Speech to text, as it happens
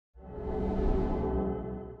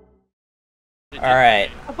Alright,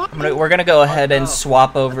 we're gonna go ahead and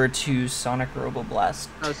swap over to Sonic Robo Blast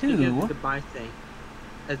 2. Speaking of the goodbye thing,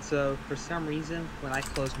 it's for some reason when I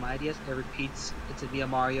close my DS, it repeats it's a Via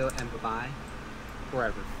Mario and bye-bye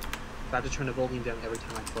forever. So I have to turn the volume down every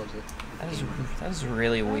time I close it. That was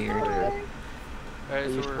really weird. I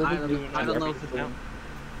don't know if it's now.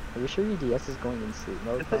 Are you sure your DS is going in sleep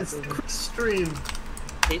mode? It's stream.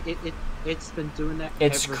 It's been doing that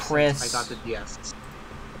It's ever Chris. since I got the DS.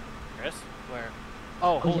 Chris? Where?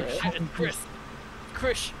 Oh, holy shit, it's Chris.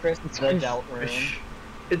 Chris. It's the Delt Room.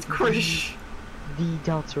 It's Chris. The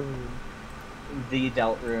Delt Room. The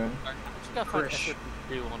Delt Room. I just gotta find what to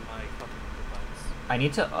do on my fucking device. I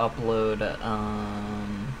need to upload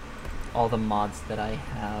all the mods that I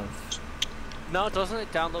have. No, doesn't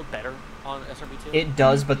it download better on SRB2? It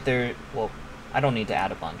does, but well, I don't need to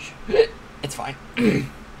add a bunch. It's fine.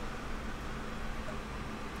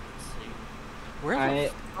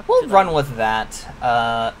 We'll run with that.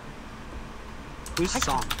 Who's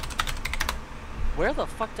Song? Where the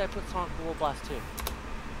fuck did I put Sonic Robo Blast 2?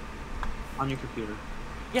 On your computer.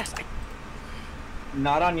 Yes,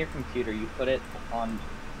 Not on your computer. You put it on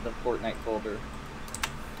the Fortnite folder.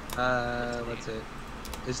 What's it?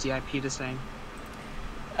 Is the IP the same?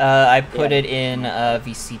 I put it in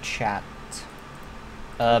VC chat.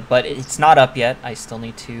 But it's not up yet. I still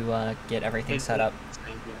need to get everything set up.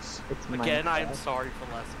 Yes. Again, I'm sorry for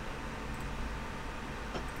last night.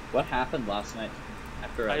 What happened last night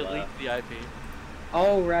after I left? leaked the IP.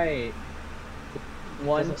 Oh, right.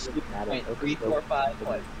 1, doesn't 2, matter. 3, 4, 5,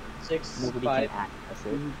 what? 6, Nobody 5, can access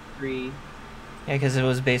it. 2, 3. Yeah, because it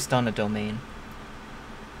was based on a domain.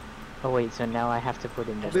 Oh wait, so now I have to put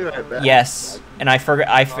in I'll be right back. Yes, and I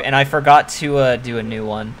forgot to do a new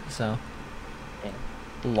one. So,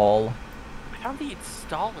 lol. I found the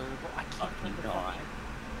installer, but I can't find the God.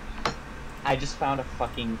 I just found a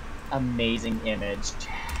fucking amazing image.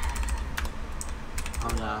 Oh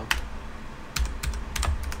no.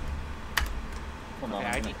 Hold on, Okay,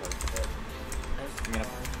 I'm gonna close it. I'm gonna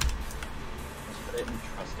put it in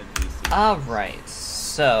trusted VC. Alright,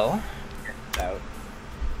 so Out.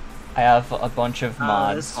 I have a bunch of This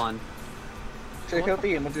mods. one. Check out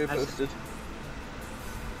the image I posted.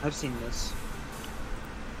 I've seen this.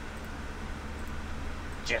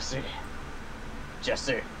 Jesse.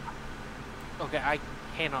 Jesse. Okay, I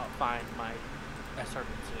cannot find my SRB2.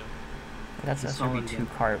 That's It's SRB2 on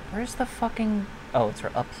cart. Where's the fucking... Oh, it's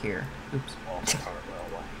up here. Oops.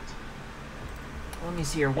 Let me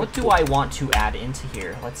see here. What do I want to add into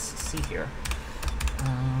here? Let's see here.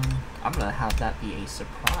 I'm gonna have that be a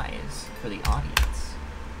surprise for the audience.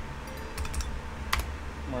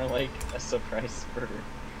 More like a surprise for your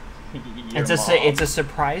It's a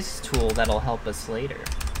surprise tool that'll help us later.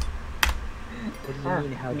 What do you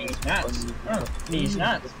mean how These nuts. These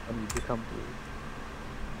nuts. when you become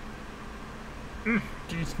blue?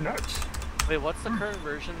 These nuts. Wait, what's the current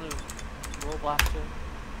version of Robo Blast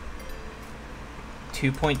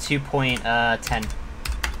 2? 2.2.10.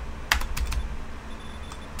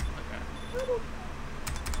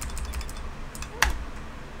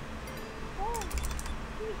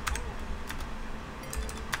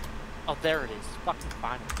 Oh, there it is. Fucking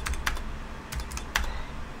finally.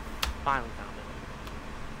 Finally found it.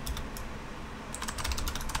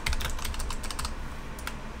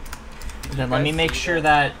 Then let me make sure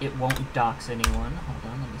that it won't dox anyone. Hold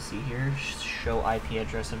on, let me see here. Show IP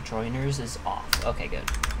address of joiners is off. Okay, good.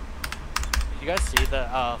 Did you guys see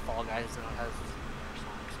that Fall Guys now has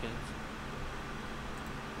Sonic skins?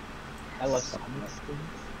 I love Sonic skins?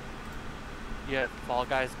 Yeah, Fall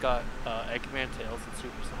Guys got Eggman, Tails, and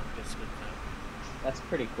Super Sonic as skins now. That's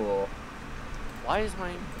pretty cool. Why is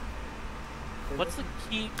my... What's the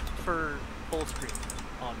key for full screen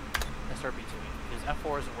on SRB2? Because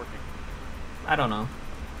F4 isn't working. I don't know.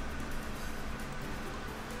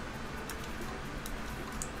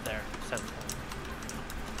 There, set it.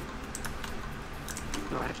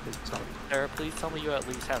 No, actually, sorry. Sarah, please tell me you at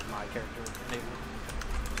least have my character enabled.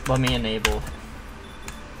 Let me enable.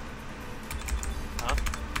 Huh?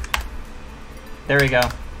 There we go.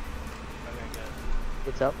 Okay, good.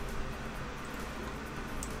 It's up.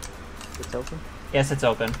 It's open. Yes, it's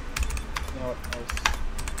open. You know what else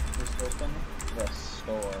is open? The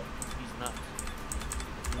store. He's nuts.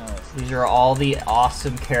 No, it's These are all the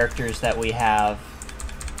awesome characters that we have.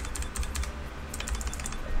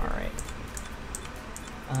 Alright.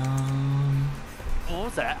 What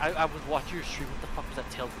was that? I was watching your stream. What the fuck was that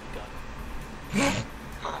Tails with the gun?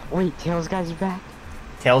 Wait, Tails guy's back?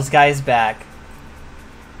 Tails Guy's back.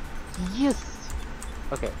 Yes!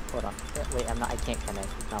 Okay, hold on. Wait, I can't connect.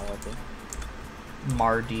 It's not working.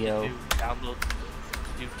 Mardio. Did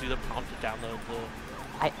you you do the prompt to download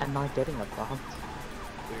the I'm not getting a prompt.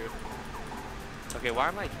 weird? Okay, why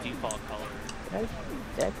am I default color?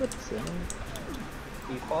 Did I put skin?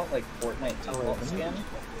 Default, like Fortnite Oh, default wait, skin?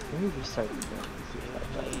 Let me restart the game and see if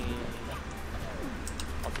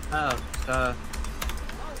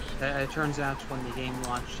I It turns out when the game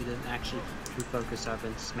launched, you didn't actually do focus. I've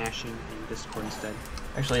been smashing in Discord instead.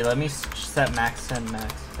 Actually, let me set max and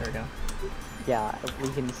max. There we go. Yeah, we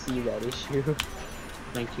can see that issue.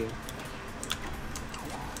 Thank you.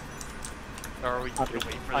 Or are we gonna wait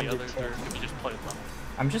for the Under others, or can we just play the level?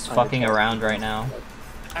 I'm just fucking around right now.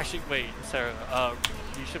 Actually, wait, Sarah.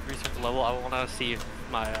 You should research the level. I want to see if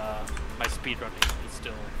my my speed running is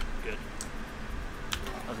still good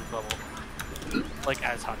on this level. Like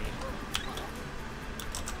as honey.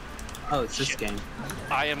 Oh, it's this Shit. game.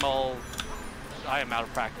 I am out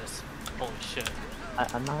of practice. Holy shit.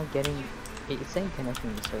 I'm not getting. It's saying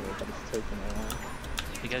connecting the server, but it's taking a while.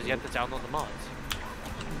 Because you have to download the mods.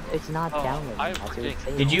 It's not Oh, downloading. I'm That's what it's ridiculous.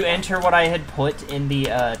 saying. Did you enter what I had put in the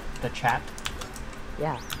chat?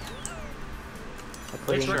 Yeah. I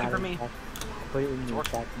put It's it in working the for me. chat. I put it in the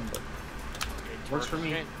working. chat window. Works for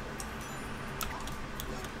me.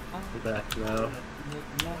 Back though.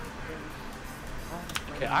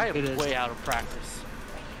 Okay, I am It is. way out of practice.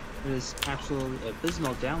 It is absolutely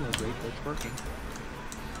abysmal download rate, but it's working.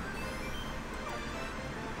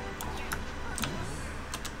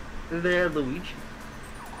 There, Luigi.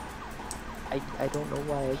 I don't know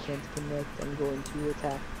why I can't connect. I'm going to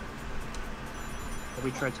attack. Have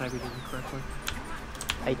we tried typing it incorrectly?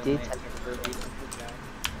 I did type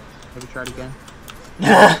Have you tried again?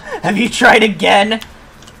 Have you tried again?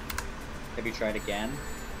 Have you tried again?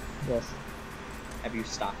 yes. Have you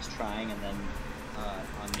stopped trying and then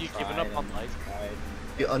You untried given up on and life? tried?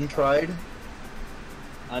 You untried?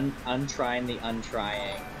 Untrying the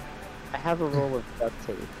untrying. I have a roll of duct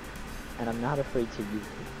tape, and I'm not afraid to use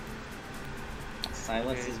it.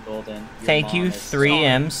 Silence is golden. Your Thank you, mom is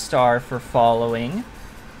 3M Star, for following.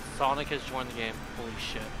 Sonic has joined the game. Holy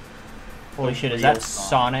shit. Holy The shit, is real that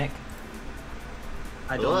Sonic. Sonic?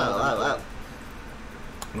 I don't know. What I'm doing.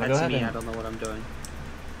 I'm gonna That's go me. ahead I and... don't know what I'm doing.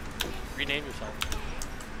 Rename yourself.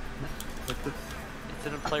 What the- It's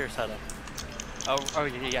in a player setup. Oh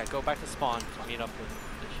yeah, go back to spawn to meet up with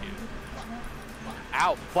the shoe.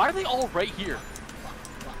 Ow! Why are they all right here?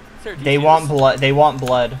 Sarah, do you They see want this? blood. They want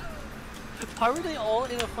blood. Why were they all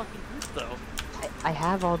in a fucking group though? I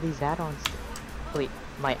have all these add-ons. Wait,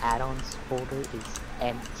 my add-ons folder is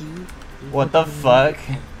empty. What the fuck?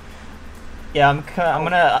 Yeah, I'm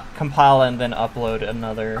gonna compile and then upload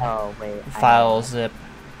another Oh wait. file zip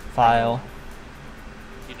file.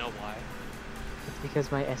 You know why? It's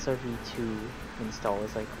because my SRV2 install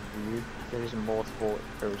is like weird. There's multiple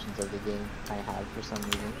versions of the game I have for some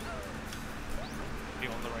reason. You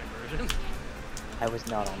on the right version? I was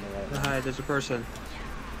not on the right one. Hi, there's a person.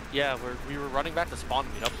 Yeah, we were running back to spawn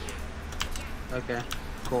to meet up. Okay,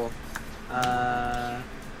 cool.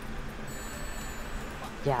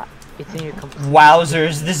 Yeah, it's in your complete.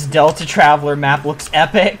 Wowzers, this Delta Traveler map looks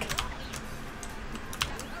epic.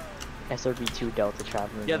 SRV2 Delta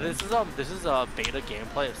Traveler. Yeah, mode. this is a beta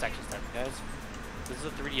gameplay of Section 7, guys. This is a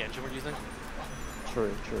 3D engine we're using.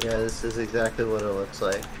 True. Yeah, this is exactly what it looks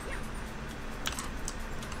like.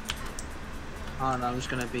 I don't know, I'm just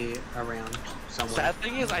gonna be around somewhere. Sad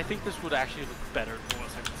thing is, I think this would actually look better than what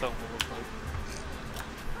Section 7 will look like.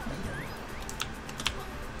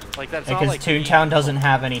 Like that's not Because like Toontown doesn't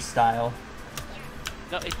have any style.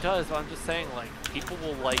 No, it does. But I'm just saying, like people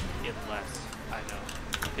will like it less. I know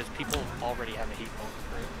because people already have a hate bone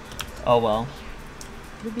for it. Oh well.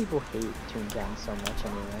 Why do people hate Toontown so much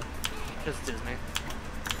anyway? Because Disney.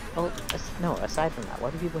 Oh, no, aside from that, why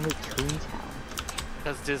do people hate Toontown?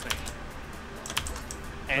 Because Disney.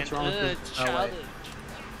 And What's wrong with this? it's Oh, wait. childish.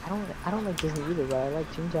 I don't like Disney either, but I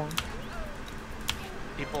like Toontown.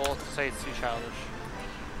 People say it's too childish.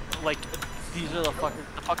 Like these are the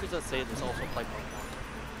fuckers that say this also play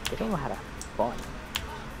Pokemon. They don't know how to have fun.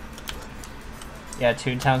 Yeah,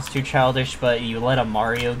 Toontown's too childish, but you let a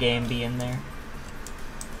Mario game be in there.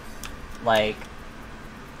 Like,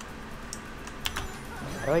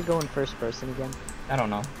 How do I go in first person again? I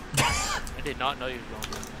don't know. I did not know you were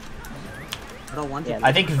going. I don't want Yeah, to.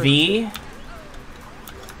 I think V.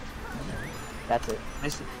 That's it.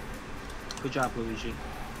 Nice. Good job, Luigi.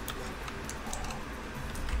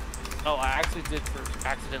 Oh, I actually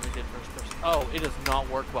accidentally did first person. Oh, it does not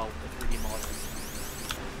work well with the 3D models.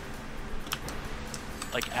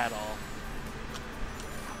 Like, at all.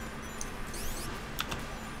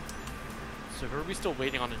 So who are we still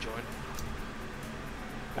waiting on to join?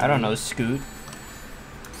 I don't know, Scoot.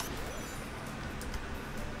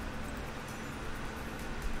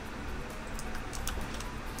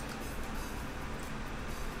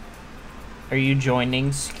 Are you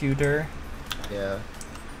joining Scooter? Yeah.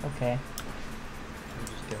 Okay. I'm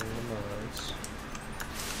just getting the mods.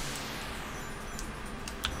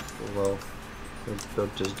 Well, they're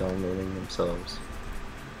just downloading themselves.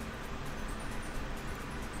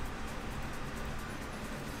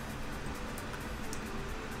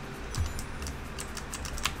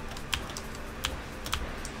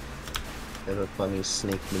 They have a funny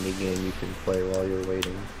snake mini game you can play while you're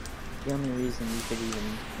waiting. The only reason you could even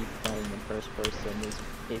be playing in first person is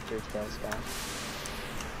if you're Tails guy.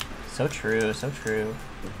 So true, so true.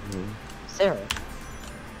 Sarah,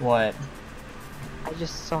 What? I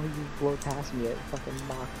just saw you blow past me at fucking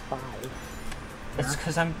Mach 5. It's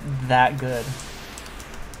because I'm that good.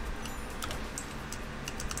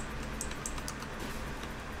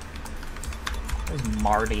 Where's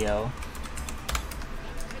Mardio?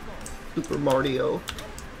 Super Mario.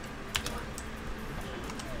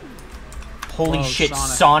 Holy Whoa, shit,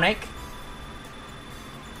 Sonic. Sonic?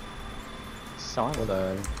 Sonic. Hold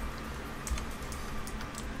on.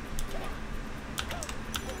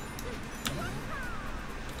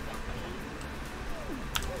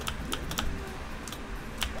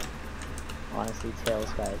 Honestly, Tails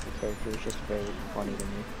guy as a character is just very funny to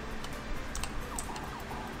me.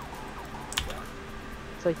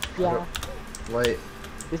 It's like, yeah, Why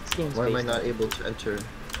this game's am I based not on- able to enter?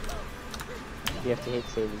 You have to hit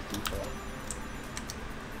save as default.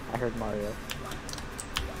 I heard Mario.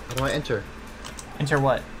 How do I enter? Enter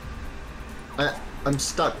what? I'm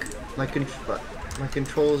stuck. My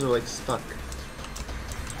controls are like stuck.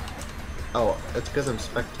 Oh, it's because I'm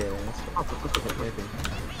spectating. That's what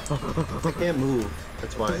maybe. I can't move.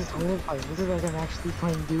 That's why. This is horrifying. This is like I'm actually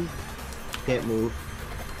playing Duke. Can't move.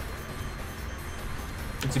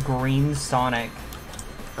 It's green Sonic.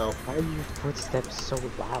 Help. Why are your footsteps so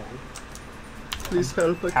loud? Please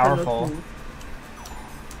help. I Powerful. cannot move.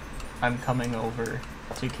 I'm coming over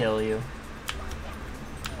to kill you.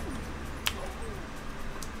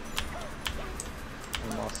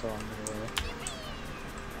 I'm also on the way.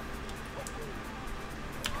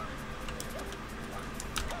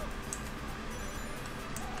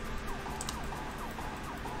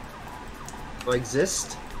 Do I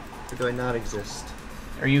exist? Or do I not exist?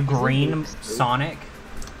 Are you it green weird? Sonic?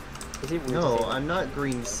 Is it weird No, to say I'm not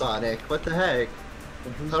green Sonic. What the heck?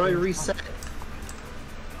 then who's How do I green reset? Sonic?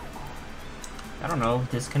 I don't know.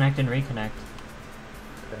 Disconnect and reconnect.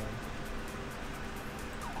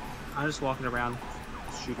 I'm just walking around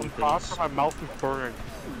shooting I'm things. my mouth is burning.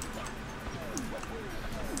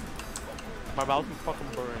 My mouth is fucking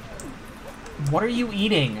burning. What are you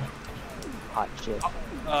eating? Hot shit.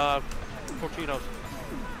 Tortinos.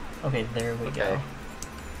 Okay, there we Okay. go.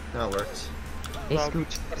 Now it works. Hey, Um, Scoot,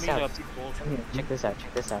 check this out. Come here, check this out,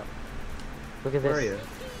 check this out. Look at this. Where are you?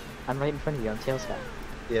 I'm right in front of you on Tails guy.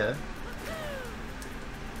 Yeah.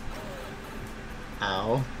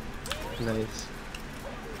 Ow. Nice.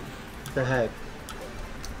 What the heck?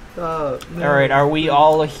 Oh, no. Alright, are we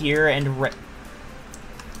all here and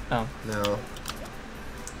Oh. No.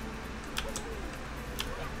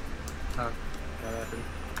 Oh, what happened?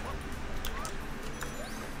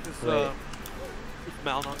 Is, Wait. is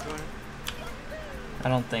Mal not joining? I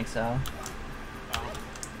don't think so.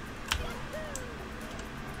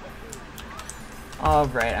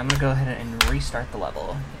 Alright, I'm gonna go ahead and restart the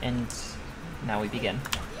level. And now we begin.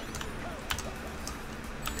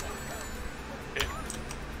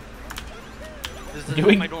 This isn't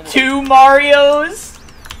Doing my normal, 2 Marios!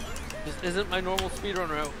 This isn't my normal speedrun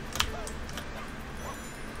route.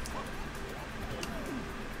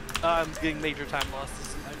 I'm getting major time loss. This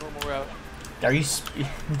is my normal route. Are you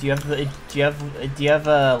do you have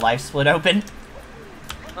a live split open?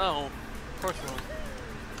 No, of course not.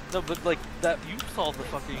 No, but like that, you saw the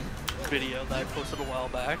fucking video that I posted a while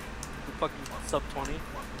back. The fucking sub 20.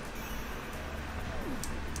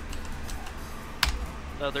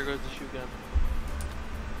 Oh, there goes the shoe gun.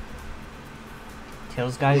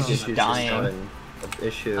 Tails guy's just Issues dying. having an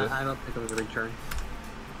issue. I don't think it was a return.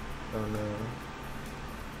 Oh no.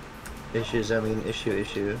 Issues, I mean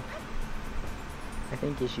issue. I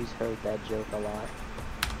think Issues heard that joke a lot.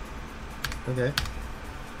 Okay.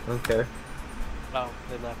 Don't care. Oh,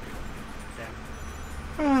 they left.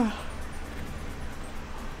 Damn.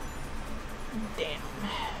 Damn.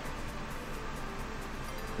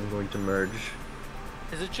 I'm going to merge.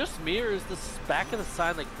 Is it just me, or is this back of the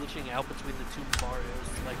sign like glitching out between the two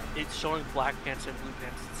Marios? Like it's showing black pants and blue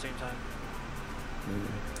pants at the same time.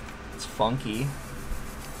 It's funky.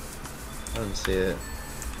 I don't see it.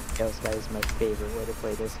 Tails guy is my favorite way to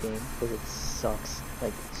play this game because it sucks.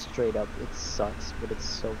 Like straight up, it sucks, but it's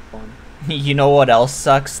so fun. You know what else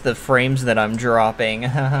sucks? The frames that I'm dropping.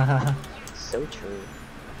 So true.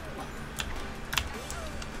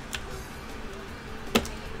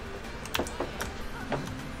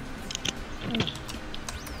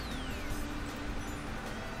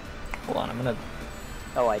 Hold on, I'm gonna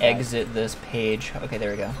Oh, I died. exit this page. Okay,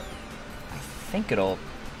 there we go. I think it'll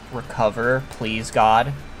recover, please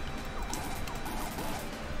God.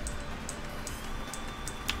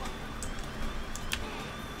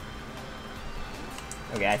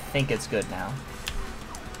 Okay, I think it's good now.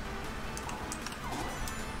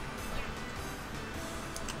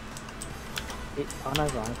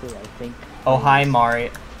 Unironically, I think. Oh, hi,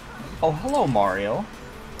 Mario. Oh, hello, Mario.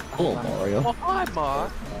 Hello, Mario. Oh, hi,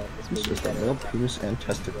 Mark. This It's may be just a better. male penis and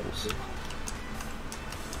testicles.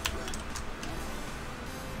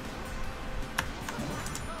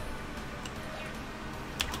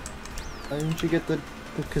 Why didn't you get the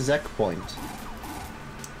Kazakh point?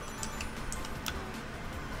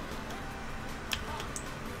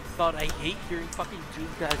 God, I hate hearing fucking Doom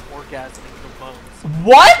guys orgasming the most.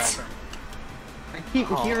 What? I keep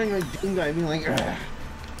hearing a Doom guy being like, "Ugh,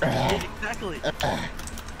 Yeah, exactly.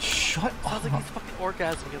 Shut Sounds up. like he's fucking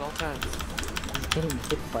orgasming at all times. He's getting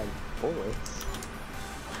hit by bullets.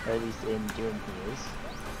 Or at least in Doom he is.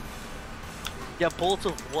 Yeah, bullets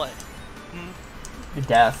of what?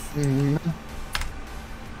 Death.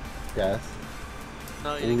 death.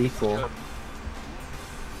 No, you didn't get the Lethal. joke.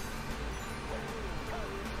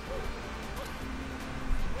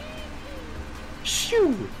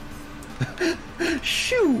 Shoo!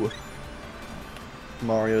 Shoo!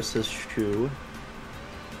 Mario says shoo.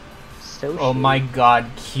 So Oh shitty. my God,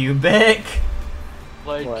 Cubic.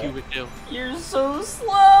 What did What? Cubic do? You're so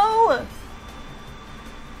slow.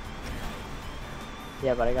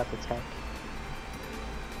 Yeah, but I got the tech.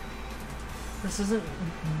 This isn't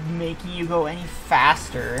making you go any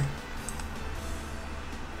faster.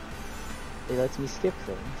 It lets me skip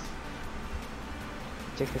things.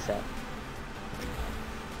 Check this out.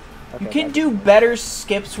 You Okay, can that's- do better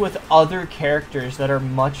skips with other characters that are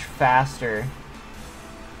much faster.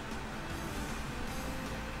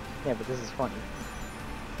 Yeah, but this is funny.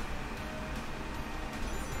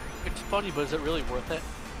 It's funny, but is it really worth it?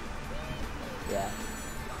 Yeah.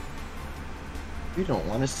 You don't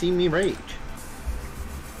want to see me rage.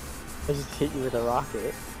 I just hit you with a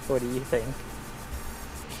rocket. What do you think?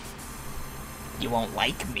 You won't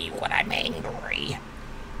like me when I'm angry.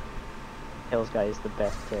 Tails guy is the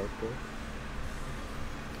best character.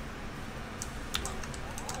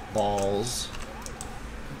 Balls.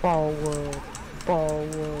 Ball world. Ball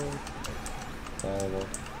world. Ball.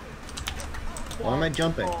 Why am I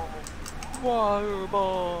jumping? Water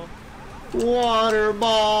ball. Water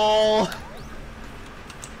ball!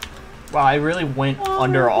 Wow, I really went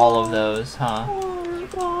under all of those, huh? Water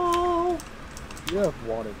ball! You have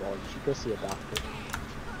water ball. You should go see a doctor.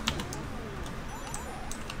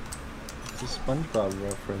 It's a SpongeBob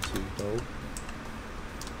reference, you dope.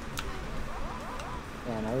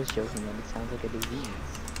 Man, I was joking that it sounds like a disease.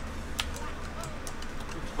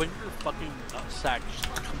 When your fucking sack just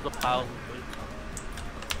comes up out.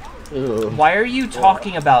 Ew. Why are you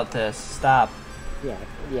talking about this? Stop.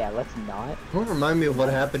 Yeah, let's not. Don't remind me of what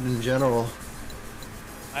happened in general.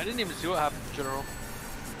 I didn't even see what happened in general.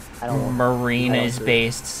 I don't want Marine I don't is do it.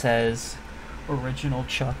 based says original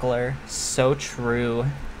chuckler. So true.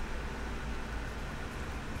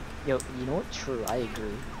 Yo, you know what? True, I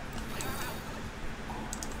agree.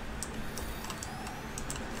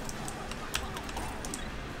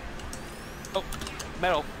 Oh,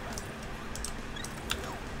 metal.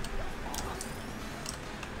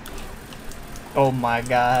 Oh my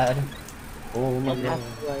God. Oh my And god. that's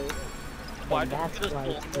why. Why And did that's you just why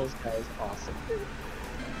pull- Tails guy is awesome.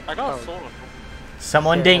 I got Oh. a soul.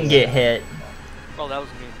 Someone Yeah, didn't yeah. get hit. Oh, that was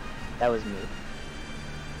me. That was me. Me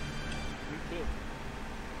too.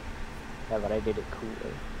 Yeah, but I did it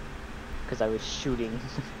cooler. Because I was shooting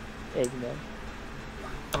Eggman.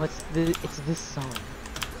 Oh, it's this song.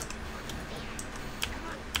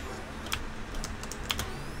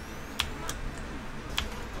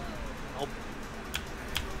 Oh.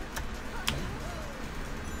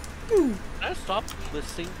 Can I stop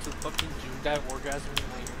listening to fucking Doom guy orgasming in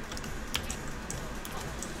my ear?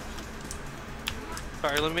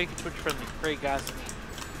 Sorry, let me make it Twitch friendly. Great guys.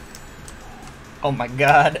 Oh my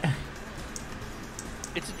God.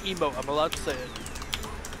 It's an emote. I'm allowed to say it.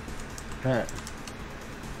 Alright.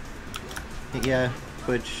 Yeah,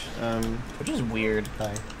 Twitch, Which is weird.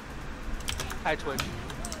 hi. Hi, Twitch.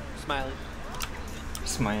 Smiley.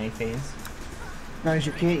 Smiley face. Guys,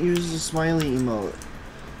 you can't use the smiley emote.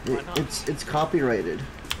 Why not? It's copyrighted.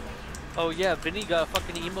 Oh yeah, Vinny got a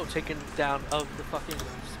fucking emote taken down of the fucking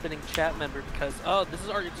spinning chat member because, oh, this is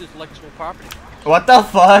our intellectual property. What the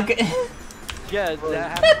fuck? Yeah, that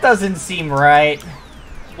happened. That doesn't seem right.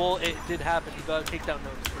 Well, it did happen. He got a takedown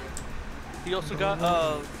notice for it. He also got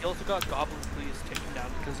Goblin Please taken down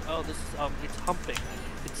because, oh, this is, it's humping.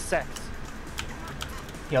 It's sex.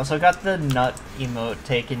 He also got the nut emote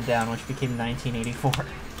taken down, which became 1984.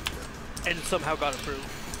 And somehow got approved.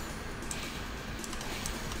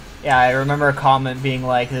 Yeah, I remember a comment being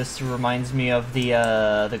like, "This reminds me of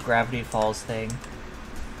the Gravity Falls thing."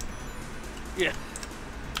 Yeah.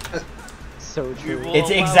 So true.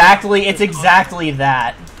 It's exactly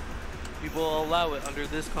that. We will allow it under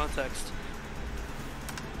this context.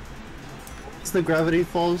 What's the Gravity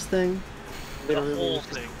Falls thing? The Literally whole just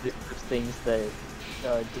thing. the things that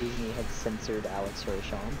Disney had censored Alex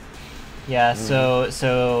Hirsch on. Yeah,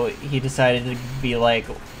 so he decided to be like,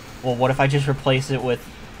 well, what if I just replace it with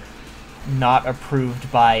not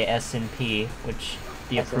approved by S&P, which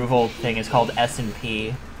the approval thing is called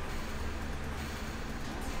S&P.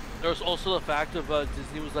 There's also the fact of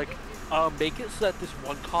Disney was like, make it so that this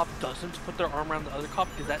one cop doesn't put their arm around the other cop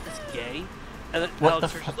because that is gay. And then What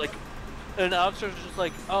Alex the Hirsch is like, and Alex Hirsch is just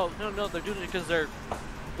like, oh no, they're doing it because they're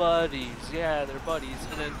buddies. Yeah, they're buddies.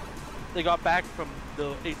 And then they got back from the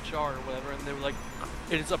HR or whatever, and they were like,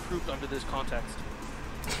 it is approved under this context.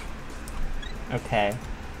 Okay.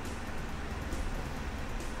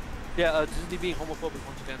 Yeah, Disney being homophobic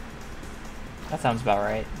once again. That sounds about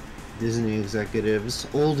right. Disney executives,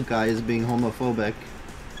 old guys being homophobic.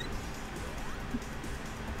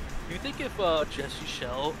 Do you think if Jesse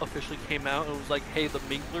Shell officially came out and was like, hey, the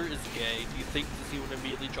Mingler is gay, do you think Disney would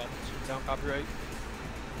immediately drop the Toontown copyright?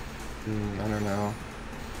 I don't know.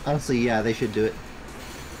 Honestly, yeah, they should do it.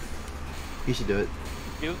 You should do it.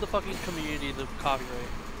 Give the fucking community the copyright.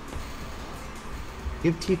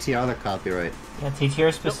 Give TTR the copyright. Yeah,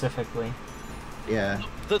 TTR specifically. Yeah.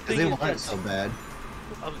 The Because thing they is want it that- so bad.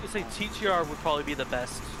 I was gonna say TTR would probably be the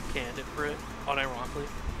best candidate for it, unironically.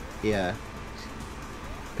 Yeah.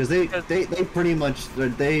 Because they pretty much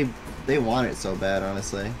they want it so bad,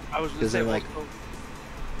 honestly. I was gonna Because say they're like,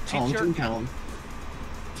 also, Toontown.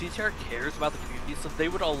 TTR cares about the community, so they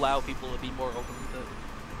would allow people to be more open with it.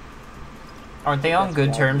 Aren't they on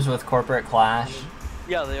good terms with Corporate Clash?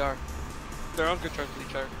 Yeah, they are. They're on good terms with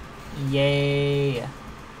each other. Yay.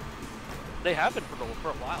 They have been for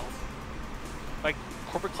a while. Like,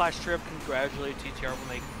 Corporate Clash Trip congratulated TTR when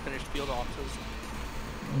they finished Field Offices.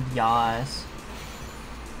 Yas.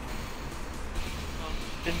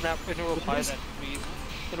 In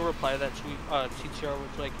a reply to that tweet, TTR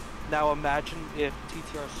was like, now imagine if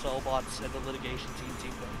TTR Cellbots and the litigation team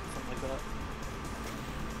teamed up, something like that.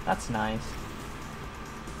 That's nice.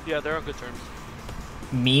 Yeah, they're on good terms.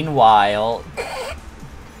 Meanwhile, I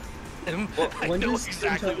when know does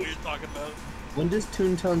exactly Toontown- what you're talking about. When does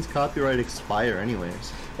Toontown's copyright expire,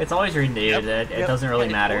 anyways? it's always renewed. It doesn't really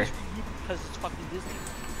matter. Because it's fucking Disney.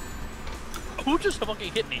 Who just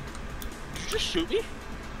fucking hit me? Did you just shoot me?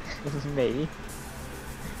 This is me.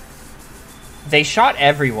 They shot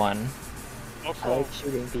everyone. I Also, like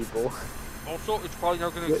shooting people. it's probably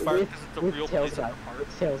not going to expire because it's a real Tails place guy. in the park.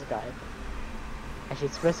 With Tails guy. I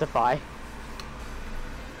should specify.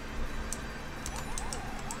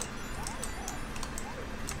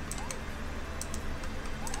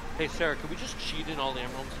 Hey Sarah, can we just cheat in all the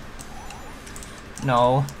emeralds?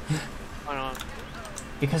 No, Why not?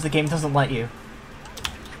 because the game doesn't let you.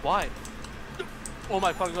 Why? Oh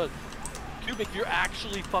my fucking god. Cubic, you're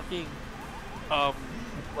actually fucking, like,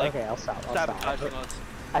 Okay, I'll stop. sabotaging us.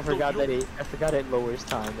 I forgot you- that it lowers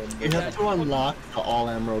time and You have to unlock the all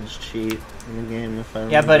emeralds cheat in the game, if I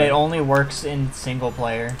remember. Yeah, but it only works in single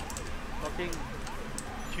player. Fucking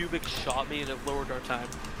Cubic shot me and it lowered our time.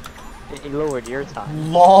 it lowered your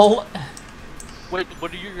time. LOL. Wait,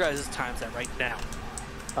 what are your guys' times at right now?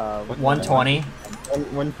 120.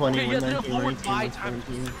 120, Okay, yeah, they 119, lowered 119, my time.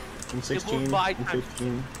 117, 116, It lowered my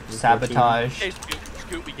 115, Sabotage. Hey,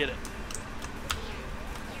 Scoot, we get it.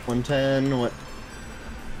 110, what?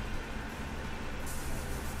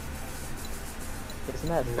 Isn't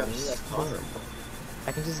that funny?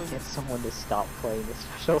 I can just get someone to stop playing the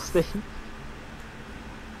special thing.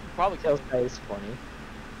 Probably Tails guy is funny.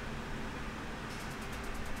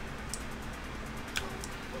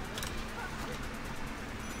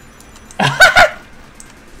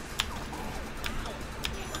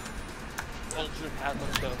 Ultimate Pat,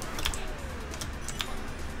 let's go.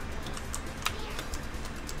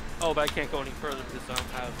 Oh, but I can't go any further because I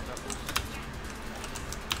don't have knuckles.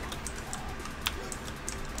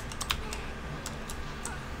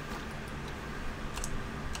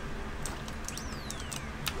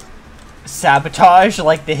 Sabotage,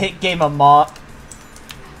 like the hit game of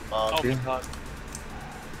Oh Obviously. my god.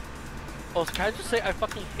 Oh, so can I just say I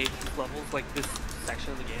fucking hate these levels, like this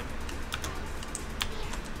section of the game.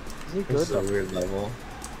 Is it It's good? a weird level.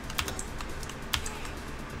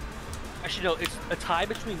 Actually, no, it's a tie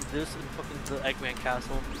between this and fucking the Eggman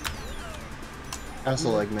Castle.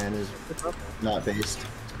 Castle Eggman is not based.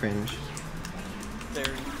 It's cringe. There.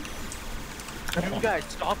 You guys,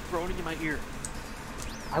 stop groaning in my ear.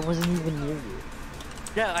 I wasn't even near you.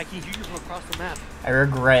 Yeah, I can hear you from across the map. I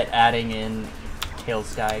regret adding in Tail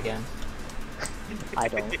Sky again. I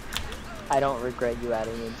don't. I don't regret you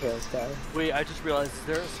adding in Tail Sky. Wait, I just realized, is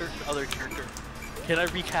there a certain other character? Can I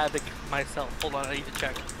wreak havoc myself? Hold on, I need to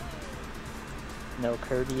check. No,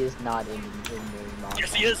 Kirby is not in the mod.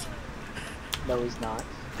 Yes, he is! No, he's not.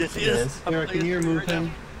 Yes, he He is! is. I'm Sarah, playing can you this remove right now.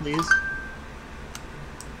 him, please?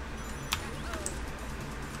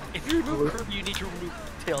 If you remove Kirby, you need to remove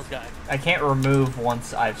Tails Guy. I can't remove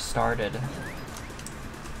once I've started.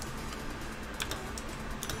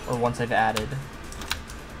 Or once I've added.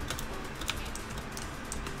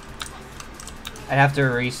 I'd have to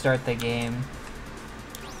restart the game.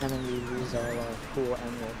 And then we lose all our cool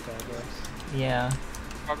emerald progress. Yeah.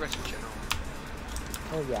 Progress in general.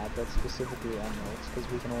 Oh yeah, but specifically emeralds,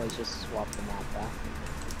 because we can always just swap the map back.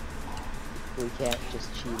 We can't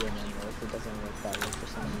just cheat in emeralds, it doesn't work that way for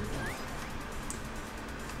some reason.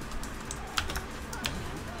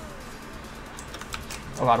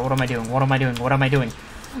 Oh god, what am I doing? What am I doing? What am I doing?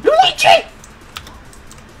 Luigi!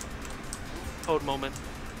 Toad moment.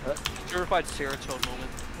 Certified Sarah Toad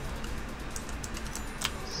moment.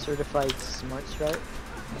 Certified smart strike?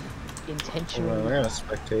 Hold Intentionally on, I gotta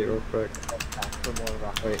spectate real quick. back for more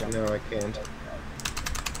rocket Wait, jump. no, I can't.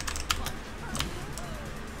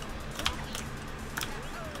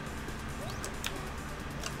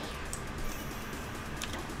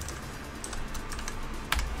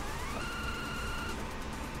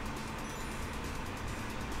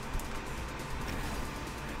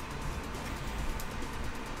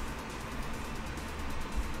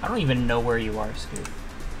 I don't even know where you are, Scoot.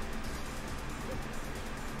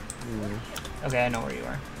 Okay, I know where you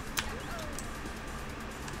are.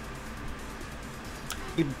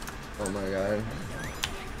 Oh my god.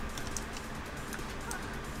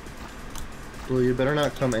 Blue, you better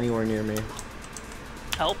not come anywhere near me.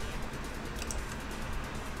 Help.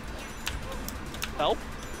 Help.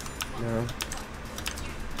 No.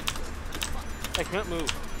 I can't move.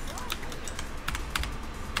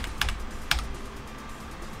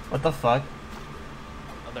 What the fuck?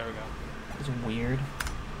 Oh, there we go. It's weird.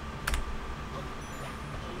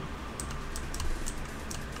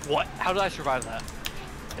 What? How did I survive that?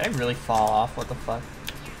 Did I really fall off? What the fuck?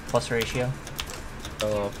 Plus ratio.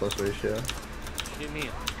 Oh, plus ratio. What do you mean?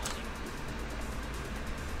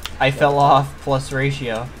 I fell off plus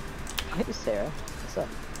ratio. Hey Sarah, what's up?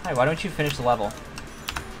 Hi, why don't you finish the level?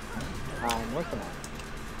 I'm working on it.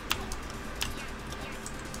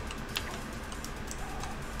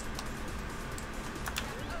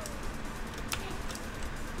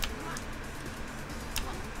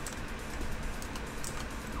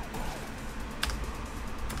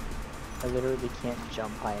 I literally can't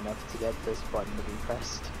jump high enough to get this button to be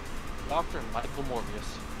pressed. Dr. Michael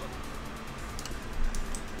Morbius.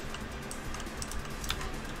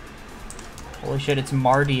 Holy shit, it's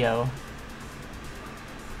Mardio.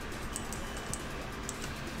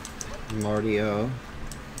 Mardio.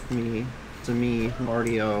 Me. It's a me,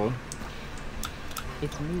 Mardio.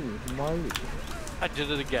 It's me, Mario. I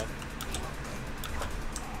did it again.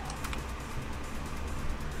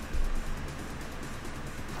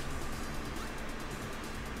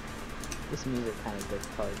 This music kind of gets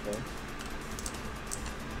hard though.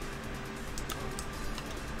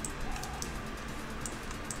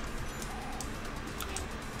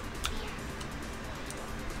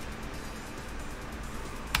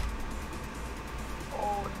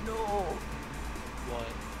 Oh no! What?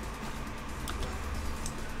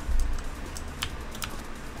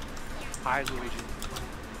 Hi, Luigi.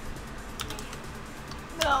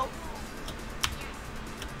 No!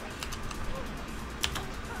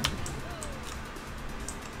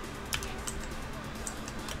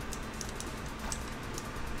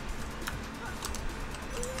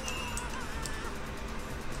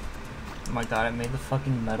 Oh my god, it made the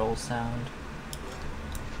fucking metal sound.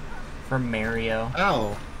 From Mario.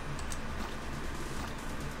 Ow!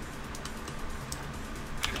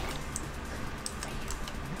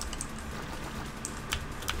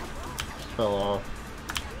 Fell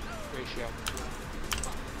off. Ratio.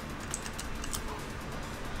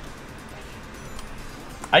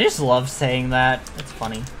 I just love saying that. It's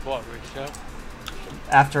funny. What, ratio?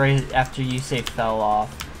 After you say fell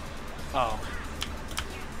off. Oh.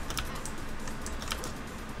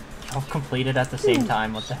 all completed at the same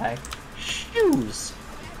time. What the heck? Shoes.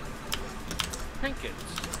 Trinkets.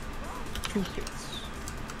 Trinkets.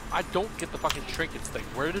 I don't get the fucking trinkets thing.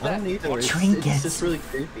 Where did I that? don't either. It's Trinkets. just really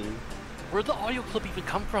creepy. Where'd the audio clip even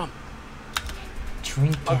come from?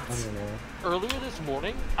 Trinkets. I don't know. Earlier this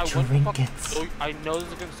morning, I went to fucking. Trinkets. I know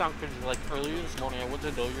this is gonna sound cringy. Like earlier this morning, I went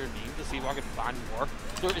to Know Your Name to see if I could find more.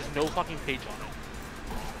 There is no fucking page on it.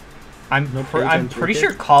 I'm pretty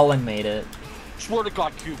sure Colin made it. Swear to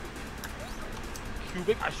God, Cubic.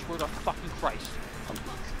 Cubic, I swear to fucking Christ.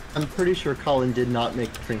 I'm pretty sure Colin did not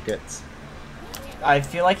make trinkets. I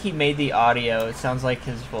feel like he made the audio. It sounds like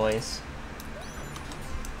his voice.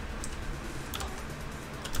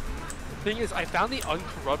 The thing is, I found the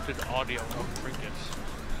uncorrupted audio of trinkets.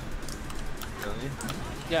 Really?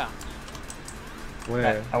 Yeah.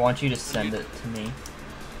 Where? I want you to send it to me.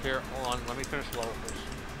 Here, hold on. Let me finish the level first.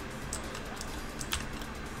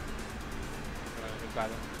 Alright, I got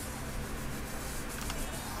it.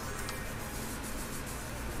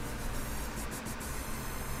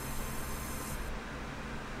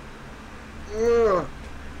 Ugh.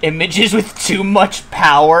 Images with too much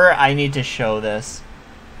power. I need to show this.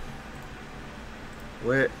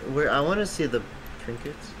 Where? I want to see the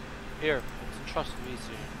trinkets. Here, trust me,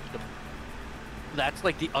 see. That's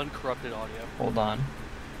like the uncorrupted audio. Hold on.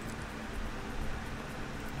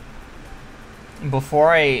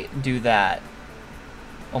 Before I do that,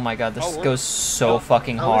 oh my god, this Oh, goes so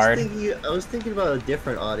fucking hard. I was thinking about a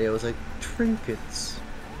different audio. It was like trinkets.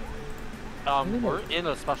 We're in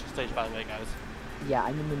a special stage, by the way, guys. Yeah,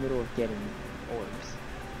 I'm in the middle of getting orbs.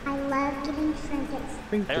 I love getting trinkets.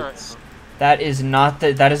 Trinkets. That is not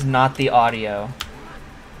the audio.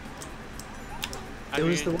 It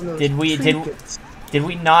was the one that was Did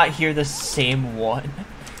we not hear the same one?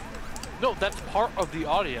 No, that's part of the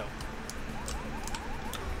audio.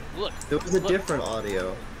 Look. There was a different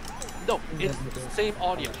audio. No, it's the same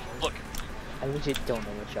audio. Look. I legit don't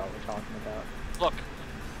know what y'all were talking about. Look.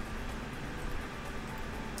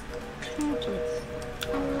 Trinkets.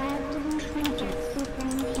 I love getting trinkets. You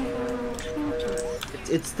bring people trinkets.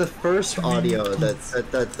 It's the first audio that's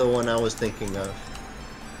the one I was thinking of.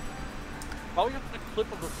 Probably have the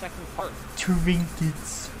clip of the second part.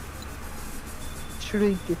 Trinkets.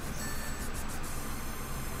 Trinkets.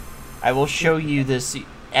 I will show you this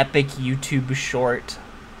epic YouTube short.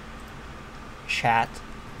 Chat.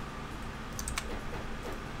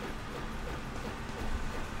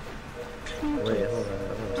 Wait, hold on.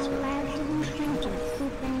 I love getting trinkets. You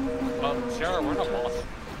bring people Sarah, we're not boss.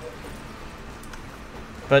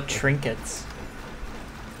 But trinkets.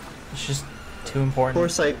 It's just too Of important.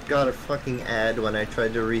 course, I got a fucking ad when I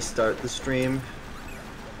tried to restart the stream.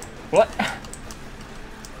 What?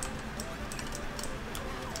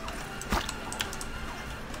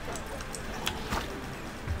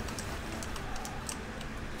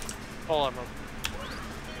 Hold on, bro.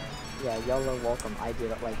 Yeah, y'all are welcome. I did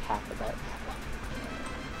like half of that.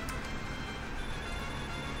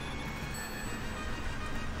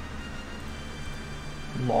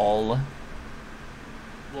 Lol.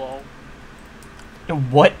 Whoa.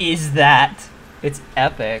 What is that? It's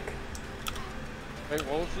epic. Wait,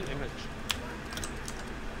 what was the image?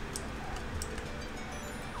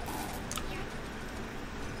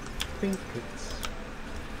 Trinkets.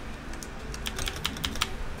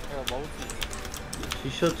 Yeah, what was the image? You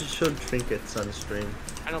showed trinkets on stream.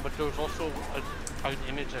 I know, but there was also an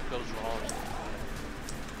image that goes wrong.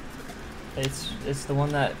 It's the one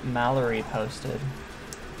that Mallory posted.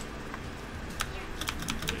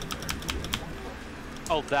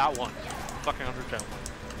 Oh, that one. Fucking Undertale one.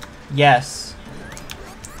 Yes.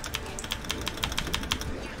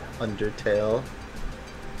 Undertale.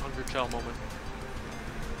 Undertale moment.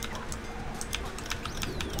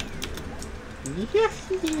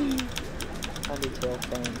 Undertale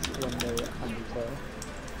fans when they're Undertale.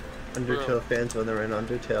 Undertale fans when they're in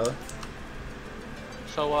Undertale.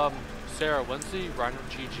 So, Sarah, when's the Rhino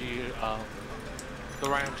GG, the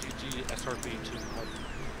Rhino GG SRB 2?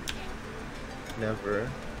 Never.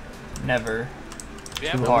 Never.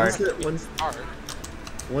 Yeah, Too but hard. Hard.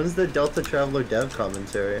 When's the Delta Traveler dev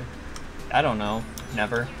commentary? I don't know.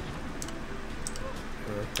 Never.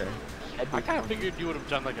 Okay. I kind of figured you would have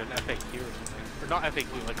done like an FAQ or something. Or not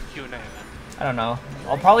FAQ, like a Q&A. I don't know.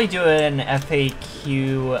 I'll probably do an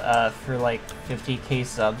FAQ for like 50k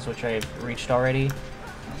subs, which I've reached already.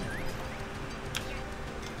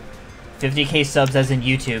 50k subs as in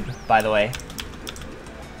YouTube, by the way.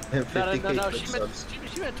 And No, 50k she subs.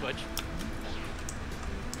 meant Twitch.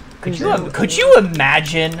 Could you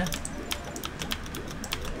imagine?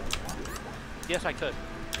 Yes, I could.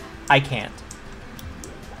 I can't.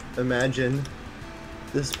 Imagine.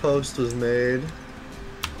 This post was made.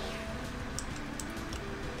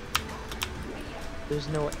 There's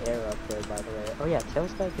no air up there, by the way. Oh yeah,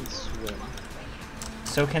 Tails guy can swim.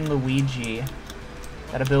 So can Luigi.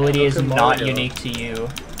 That ability So is can not Mario. unique to you.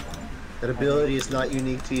 That ability is not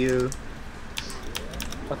unique to you.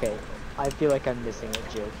 Okay, I feel like I'm missing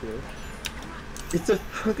a joke here. It's a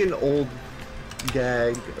fucking old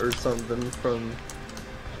gag or something from...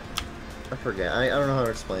 I forget. I don't know how to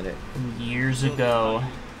explain it. From years ago.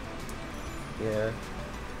 Yeah.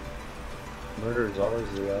 Murder is always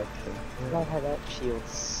the option. I love how that shield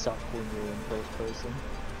suck when you're in first person.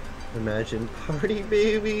 Imagine party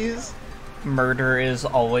babies. Murder is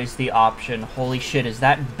always the option. Holy shit, is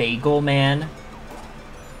that Bagel Man?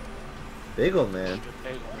 Bagel Man.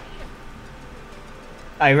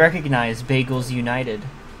 I recognize Bagels United.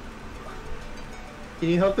 Can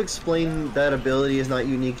you help explain that ability is not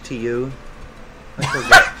unique to you? I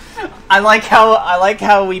forget. I like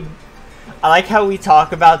how we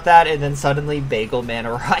talk about that and then suddenly Bagel Man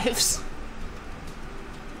arrives.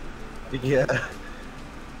 Yeah.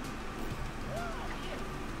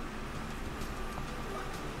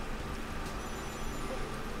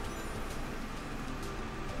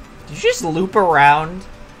 Did you just loop around?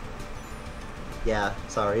 Yeah,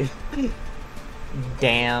 sorry.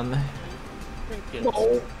 Damn.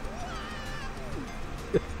 No.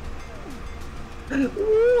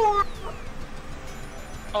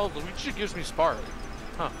 Oh, Luigi gives me spark.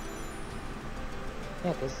 Huh.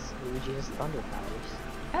 Yeah, because Luigi has thunder powers.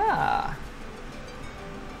 Ah.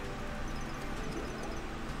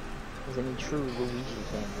 As any true Luigi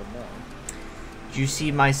fan would know. Did you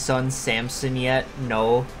see my son Samson yet?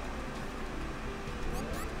 No.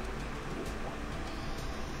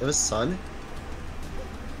 It was Sun?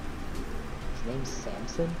 His name's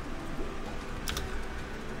Samson?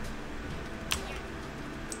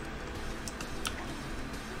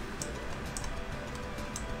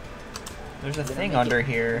 There's a gonna thing make under it.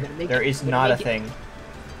 here. I'm gonna make There it. is I'm gonna not a make it. thing.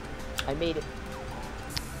 I made it.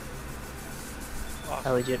 I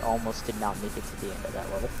legit almost did not make it to the end of that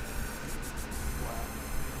level.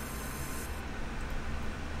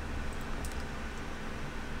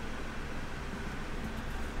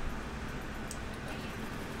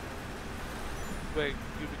 Wait,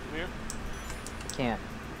 you come here? Can't.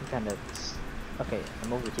 I'm trying to... Okay,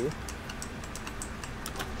 I'm over to you.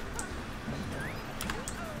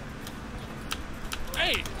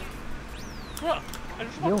 Hey! Bruh, I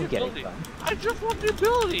just You want don't the get it, ability. Gun. I just want the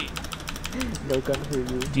ability! No gun for you.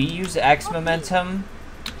 Do you use X momentum?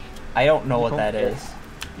 I don't know You what don't that get- is.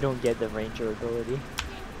 You don't get the ranger ability.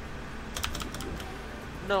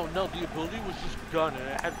 No, the ability was just gun, and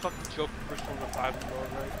it had fucking joke from Persona 5 and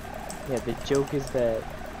all, right? Yeah, the joke is that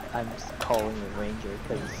I'm calling it ranger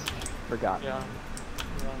because forgotten. Yeah.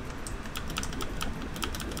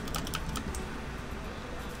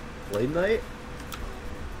 Blade Knight?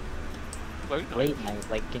 Late night,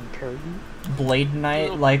 like in Kirby. Blade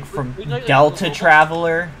Knight, like from Blade Knight, like Delta Roblox?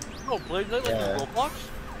 Traveler? No, Blade Knight like Yeah. in Roblox?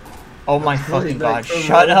 Oh my Blade fucking Knight god, from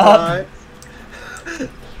shut up! Roblox.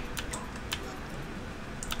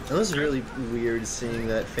 That was really weird seeing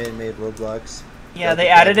that fan-made Roblox. Yeah, they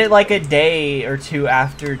added it like a day or two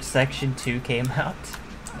after Section 2 came out.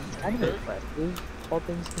 It's kind of impressive, all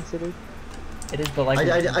things considered. It is, but like...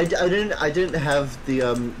 I didn't have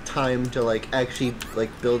the time to like actually like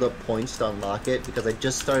build up points to unlock it because I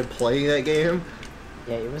just started playing that game.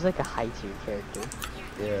 Yeah, it was like a high tier character.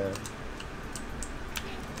 Yeah.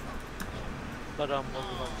 But, what was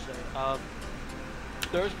I about to say?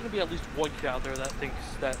 There's gonna be at least one kid out there that thinks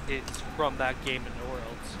that it's from that game in nowhere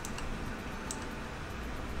else.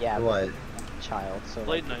 Yeah, but What? I'm a child, so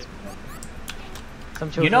Blade like, Knight. Some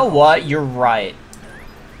You children know also- what? You're right.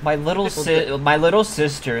 My little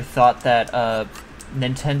sister thought that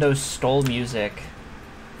Nintendo stole music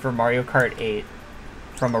for Mario Kart 8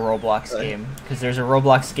 from a Roblox Right. game, because there's a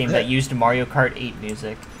Roblox game that used Mario Kart 8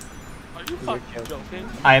 music. Are you fucking joking?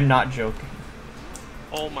 I am not joking.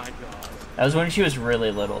 Oh my god. That was when she was really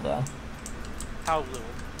little, though. How little?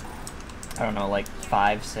 I don't know, like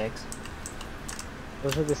 5, 6.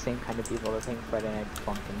 Those are the same kind of people that think Friday Night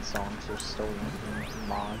Funkin' songs are stolen from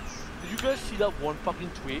mods. Did you guys see that one fucking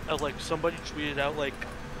tweet of like somebody tweeted out like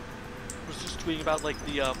was just tweeting about like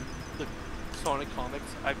the Sonic comics,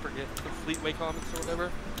 I forget, the Fleetway comics or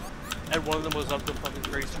whatever. And one of them was of the fucking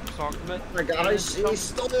Great Super Song from it. Oh my god, he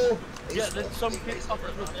stole! Yeah, then some kid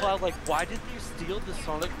fucking replied like, why did they steal the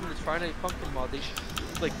Sonic from this Friday Night Funkin' mod? They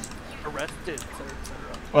should like arrested, etc.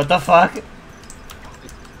 What the fuck?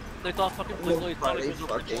 They thought fucking Fleetway Sonic was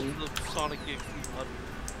original to the Sonic game mod.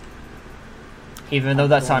 Even though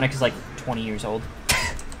that Sonic is like 20 years old.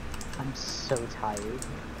 I'm so tired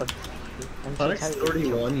of. I'm so Sonic's tired of 31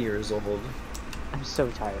 children. years old. I'm so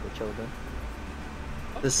tired of children.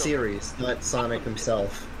 Fuck The children. series, not Sonic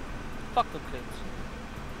himself. Fuck them kids.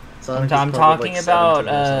 Sonic I'm is probably talking like about,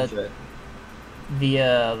 17 or some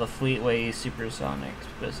shit. the Fleetway Supersonic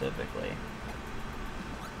specifically.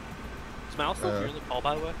 Is Mal still here in the call,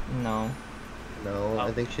 by the way? No. No,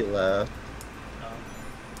 I think she left.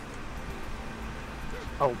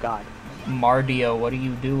 Oh god. Mardio, what are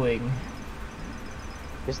you doing?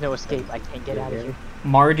 There's no escape. I can't get out of here.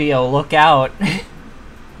 Mardio, look out!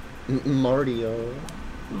 Mario.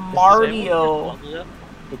 Mardio!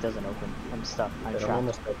 It doesn't open. I'm stuck. I'm I'm trapped.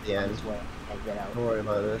 almost at the On end. this way. I can't get out. Don't worry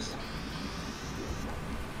about this.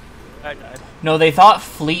 I died. No, they thought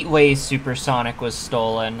Fleetway Supersonic was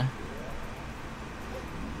stolen.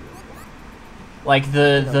 Like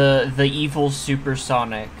the evil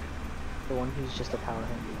Supersonic. The one who's just a power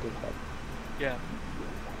hungry dickhead. Yeah.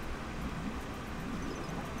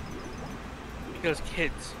 Because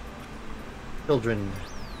kids. Children.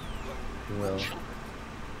 Well,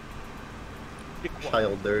 Dick wads.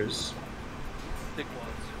 childers. Dick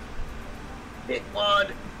wads. Big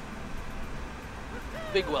wad.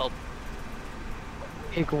 Big weld.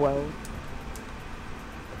 Big weld.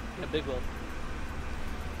 Yeah, big weld.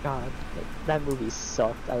 God, that movie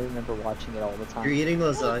sucked. I remember watching it all the time. You're eating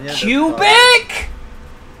lasagna? That's Cubic!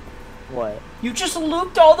 What? You just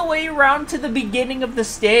looped all the way around to the beginning of the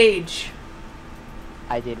stage.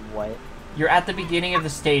 I did what? You're at the beginning of the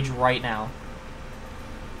stage right now.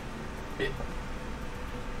 And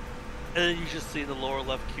then you just see the lower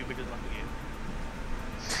left cubic is on the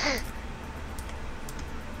game.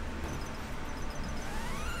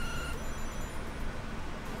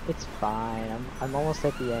 It's fine. I'm almost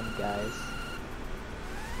at the end, guys.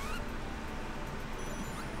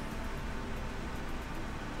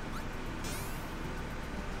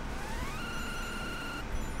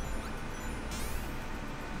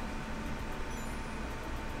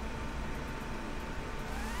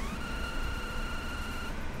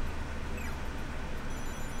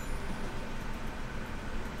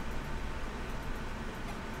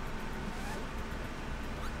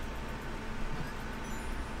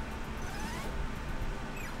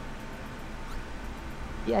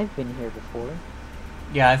 Yeah, I've been here before.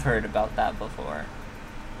 Yeah, I've heard about that before.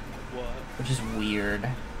 What? Which is weird.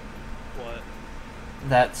 What?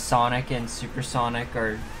 That Sonic and Supersonic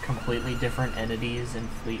are completely different entities in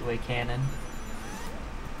Fleetway canon.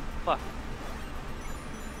 Fuck.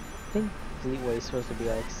 I think Fleetway's supposed to be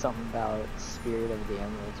like something about Spirit of the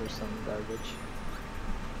Emeralds or some garbage.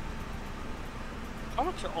 How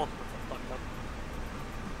much are all fucked up?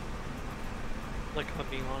 Like, if I'm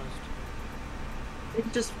being honest. I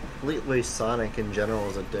think just Fleetway Sonic in general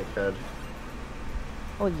is a dickhead.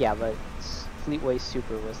 Well, yeah, but Fleetway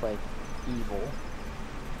Super was like evil.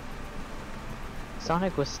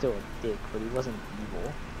 Sonic was still a dick, but he wasn't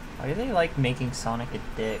evil. Why do they like making Sonic a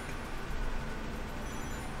dick?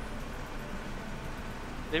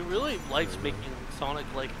 They really likes making Sonic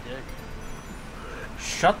like dick.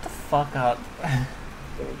 Shut the fuck up.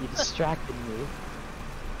 You distracted me.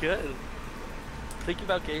 Good. Think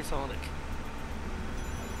about gay Sonic.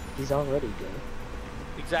 He's already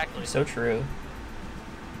gay. Exactly. So true.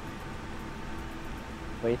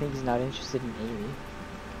 Why do you think he's not interested in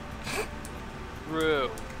Amy?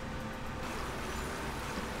 True.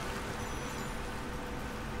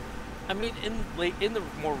 I mean, in the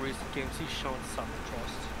more recent games, he's shown some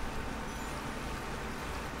interest.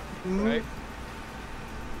 Right?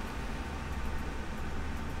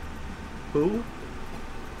 Who?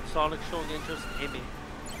 Sonic showing interest in Amy.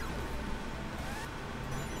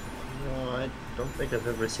 No, I don't think I've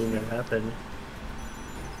ever seen that happen.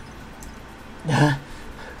 I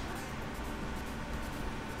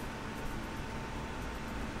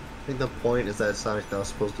think the point is that Sonic's not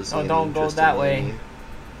supposed to see any don't go interest that in way. Amy.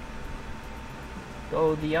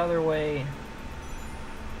 Go the other way.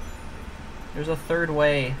 There's a third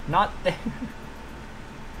way. Not there.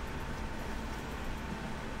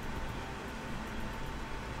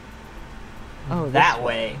 Oh, this that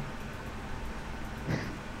way.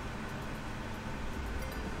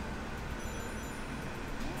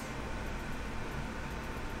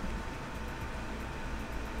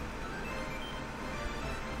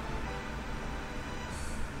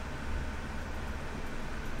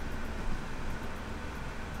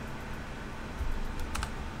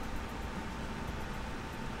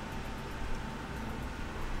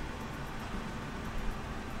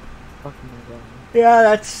 Fucking my god. Yeah,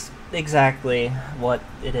 that's exactly what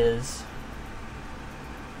it is.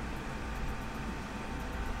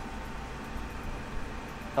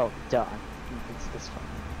 Oh, duh. It's this one.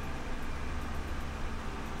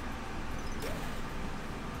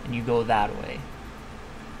 and you go that way.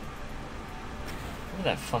 Look at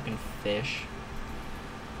that fucking fish.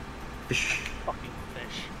 Fucking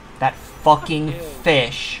fish. That fucking Fuck you.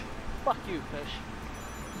 fish. Fuck you, fish.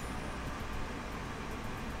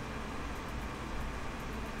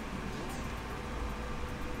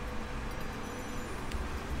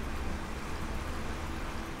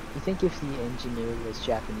 You think if the engineer was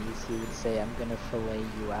Japanese, he would say, "I'm gonna fillet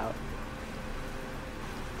you out"?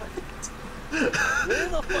 Where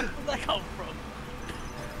the fuck did that come from?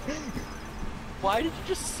 Why did you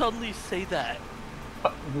just suddenly say that?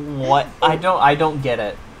 What? I don't get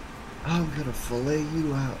it. I'm gonna fillet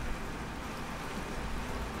you out.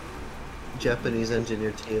 Japanese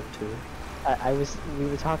engineer TF2. We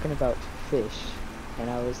were talking about fish, and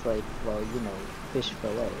I was like, well, you know, fish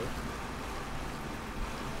fillet.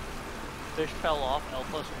 Fish fell off, L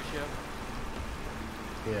plus ratio.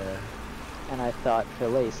 Yeah. And I thought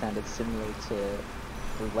fillet sounded similar to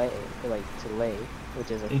lay,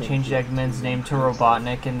 which is a They thing changed TF2 Eggman's name to uses.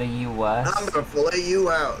 Robotnik in the U.S. I'm gonna fillet you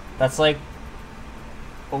out. That's like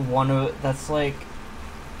that's like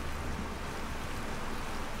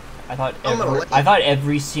I thought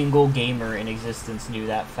every single gamer in existence knew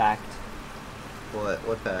that fact.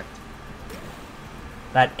 What fact?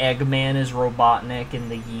 That Eggman is Robotnik in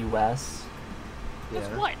the U.S. That's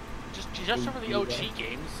Yeah. what? Just over the OG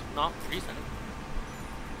games, not recent.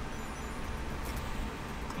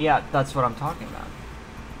 Yeah, that's what I'm talking about.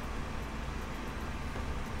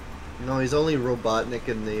 No, he's only Robotnik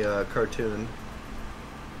in the cartoon.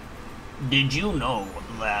 Did you know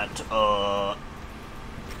that Oh,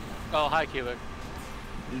 hi, Cubic.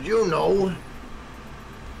 Did you know?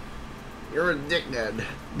 You're a dickhead.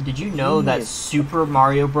 Did you know that Super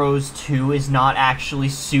Mario Bros. 2 is not actually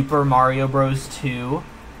Super Mario Bros. 2?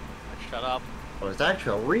 Shut up. Well, it's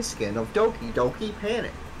actually a reskin of Doki Doki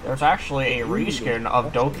Panic. There's actually a reskin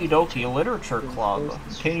of Doki Doki Literature Club.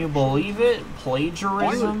 Can you believe it?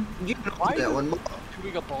 Plagiarism? You know Why that are when you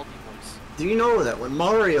doing a baldy voice? Do you know that when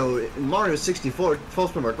Mario 64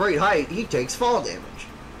 falls from a great height, he takes fall damage?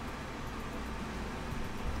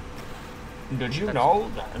 Did you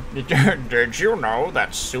know that? Did you know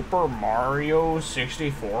that Super Mario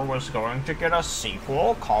 64 was going to get a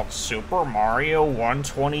sequel called Super Mario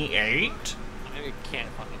 128? I can't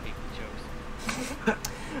fucking make these jokes.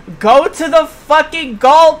 Go to the fucking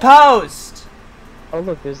goalpost! Oh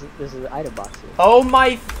look, there's an item box here. Oh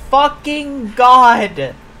my fucking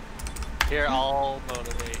god! Here, I'll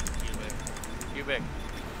motivate Cubic. Cubic.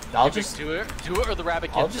 I'll Cubic, just do it or the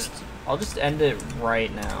rabbit gets it. I'll just end it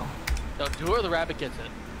right now. No, do it or the rabbit gets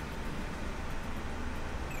it.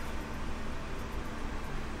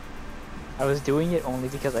 I was doing it only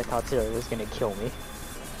because I thought Sarah was gonna kill me.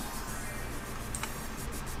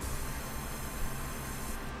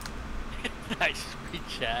 Nice, sweet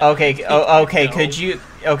chat. Okay, okay,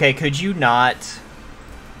 could you not?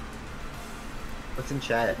 What's in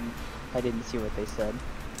chat? I didn't see what they said.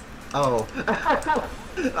 Oh.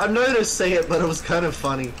 I'm not gonna say it, but it was kind of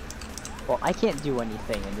funny. Well, I can't do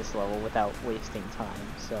anything in this level without wasting time,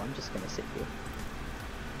 so I'm just gonna sit here.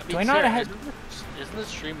 I mean, Do I not Sarah, have- isn't this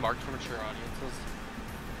stream marked for mature audiences?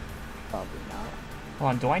 Probably not. Hold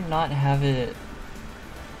on, do I not have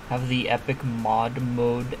the epic mod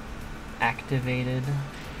mode activated?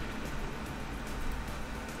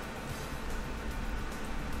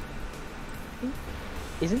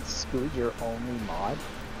 Isn't Scoot your only mod?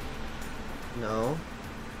 No.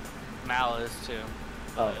 Mal is too.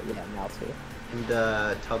 Oh, yeah, now too. And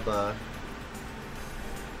Tubba.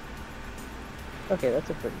 Okay, that's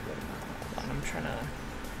a pretty good amount. Hold on, I'm trying to...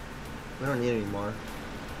 We don't need any more.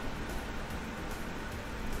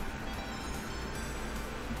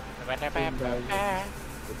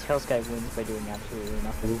 The Tails guy wins by doing absolutely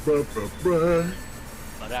nothing.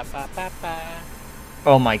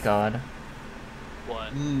 Oh my god.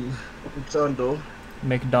 What? It's Undo.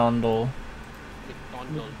 McDonald.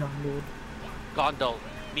 Gondol. Gondol.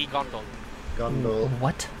 Me Gondol. Gundle.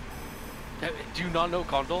 What? Do you not know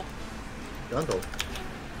Gondol? Gundle.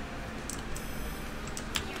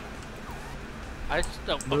 I'm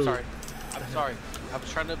sorry. I'm sorry. I was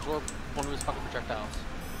trying to absorb one of his fucking projectiles.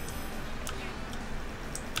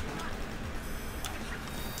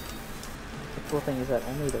 The cool thing is that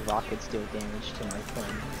only the rockets deal damage to my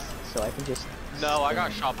things, so I can just... No, I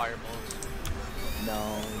got spam. shot by your bullets.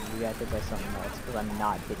 No, you got hit by something else, because I'm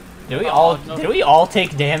not hitting you. Did we all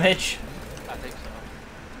take damage? I think so.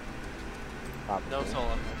 Probably. No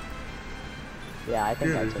solo. Yeah, I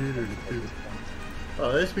think I took damage at this point.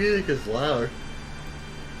 Oh, this music is loud.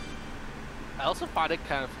 I also find it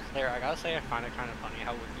kind of, Claire, I gotta say, I find it kind of funny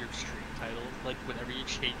how with your stream title, like whenever you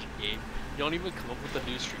change a game, you don't even come up with a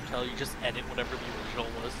new stream title, you just edit whatever the original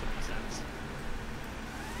was to make sense.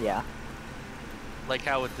 Yeah. Like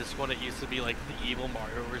how with this one it used to be like the evil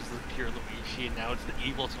Mario versus the pure Luigi, and now it's the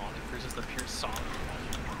evil Sonic versus the pure Sonic.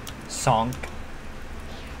 Song.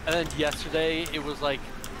 And then yesterday it was like,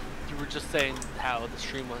 you were just saying how the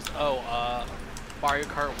stream was, Mario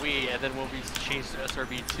Kart Wii, and then when we changed to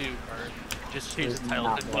SRB2, or just changed the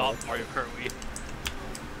title to not Mario Kart Wii. It's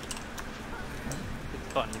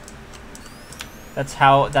funny. That's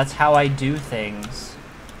how I do things.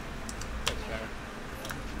 That's fair.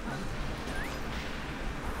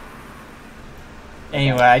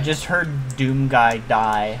 Anyway, I just heard Doom Guy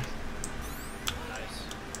die. Nice.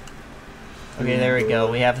 Okay, there we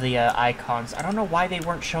go. We have the icons. I don't know why they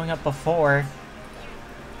weren't showing up before.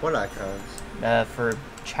 What icons? For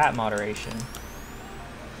chat moderation.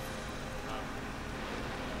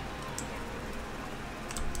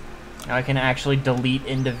 Now I can actually delete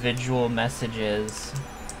individual messages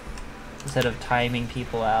instead of timing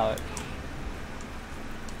people out.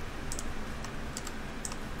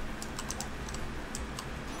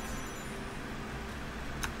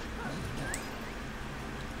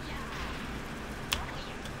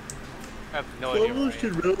 I have no idea Robo where I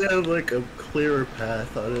should am. really have like a clearer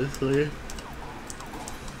path, honestly.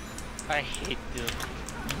 I hate the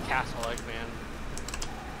Castle Eggman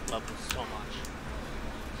levels so much.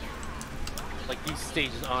 Like these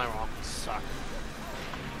stages unironically suck.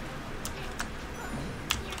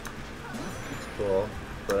 It's cool,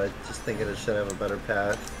 but I just think it should have a better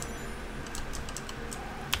path.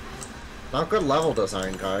 Not good level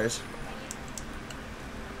design, guys.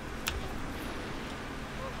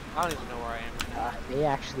 I don't even know where I am. May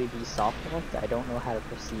actually be soft locked. I don't know how to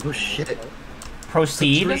proceed. Oh shit.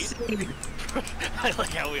 Proceed? I like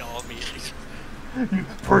how we all immediately.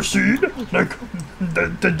 Proceed? Like,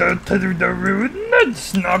 the route?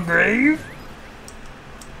 That's not grave.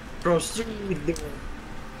 Proceed. You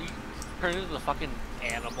turn into the fucking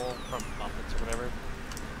animal from Muppets or whatever.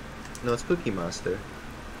 No, it's Cookie Monster.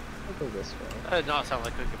 I'll go this way. That did not sound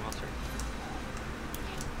like Cookie Monster.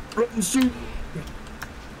 Proceed.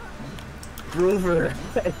 Grover.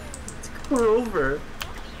 It's Grover.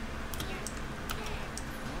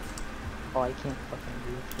 Oh, I can't fucking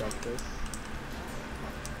move like this.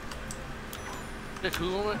 To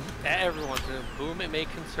whom, everyone, to whom it may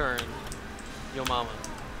concern, yo mama,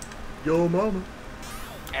 Yo, mama.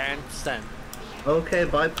 and send. Okay,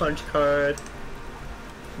 bye, punch card.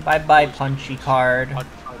 Bye bye, punchy card. Punch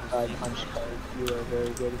card. You are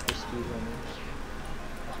very good for speedrunning.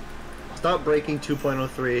 Stop breaking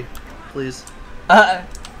 2.03, please.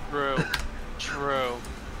 True. True.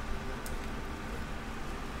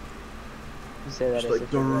 You say that Just as like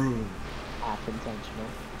if the it was room. half intentional.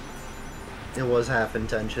 It was half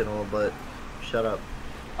intentional, but shut up.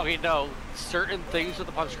 Okay, no, certain things with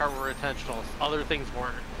the punch card were intentional, other things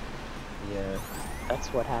weren't. Yeah. That's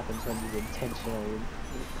what happens when you intentionally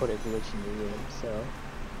put a glitch in your game, so...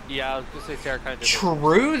 Yeah, I was gonna say Sarah kind of did.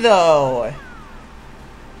 True though.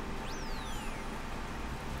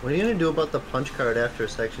 What are you gonna do about the punch card after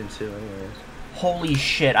section 2 anyways? Holy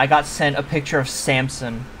shit, I got sent a picture of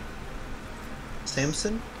Samson.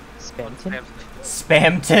 Samson? Spamton?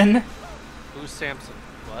 Spamton? Who's Samson?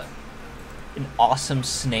 What? An awesome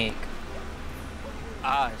snake.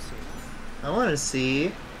 Ah, I see. I wanna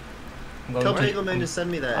see. I'm Tell going Bagel Man to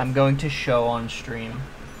send me that. I'm going to show on stream.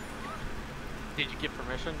 Did you get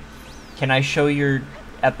permission? Can I show your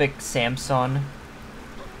epic Samson?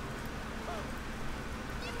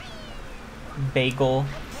 Bagel.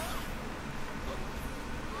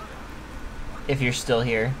 If you're still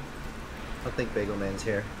here. I don't think Bagel Man's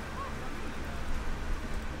here.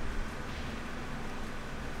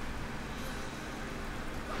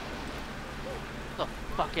 What the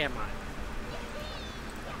fuck am I?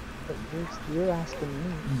 But you're asking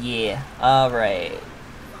me. Yeah. Alright.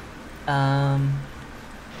 Yeah,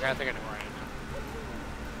 I think I know where I am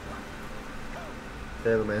now.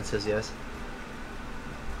 Bagel Man says yes.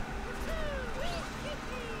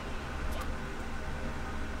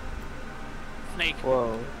 Snake.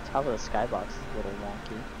 Whoa, top of the skybox is a little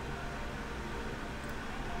wonky.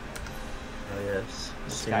 Oh yes.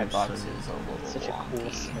 Skybox Samson. is a little Such a cool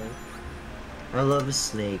wonky. snake. I love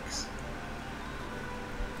snakes.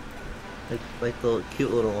 Like the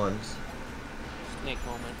cute little ones. Snake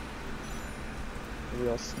moment.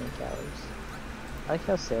 Real snake hours. I like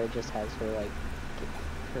how Sarah just has her, like,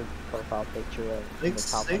 her profile picture of the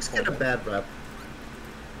top Snakes left get a corner. bad rep.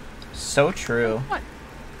 So true. What?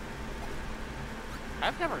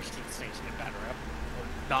 I've never seen snakes get bad rep.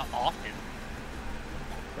 Not often.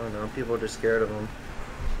 I don't know, people are just scared of him.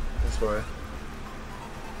 That's why.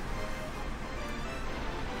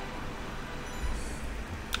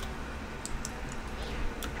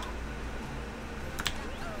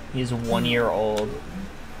 He's 1 year old.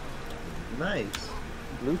 Nice.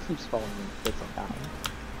 Blue keeps falling in fits and dying.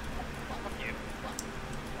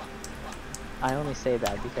 I only say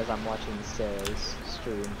that because I'm watching Sarah's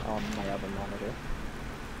stream on my other monitor.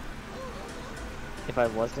 If I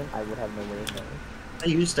wasn't, I would have no way of knowing. I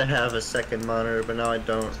used to have a second monitor, but now I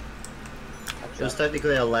don't. It was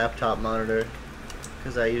technically a laptop monitor,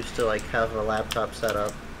 because I used to like have a laptop set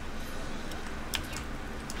up.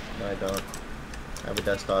 No, I don't. I have a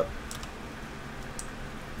desktop.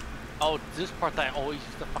 Oh, this part that I always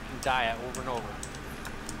used to fucking die at over and over.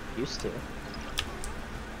 Used to.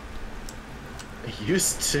 I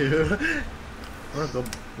used to. I'm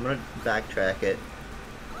gonna backtrack it.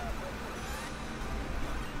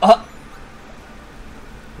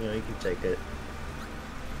 You know, you can take it.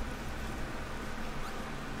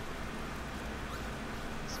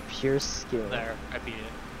 It's pure skill. There, I beat it.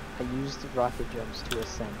 I used rocket jumps to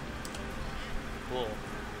ascend. Cool.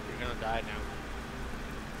 You're gonna die now.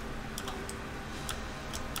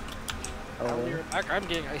 Oh, I'll be really? right back. I'm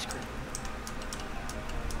getting ice cream.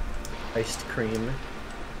 Iced cream.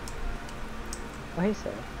 Oh, hey,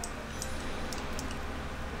 Sarah.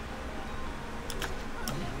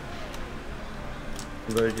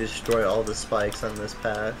 I'm going to destroy all the spikes on this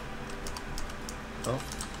path. Oh.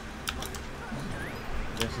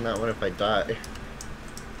 Guess not what if I die.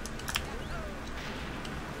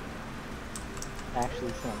 Actually,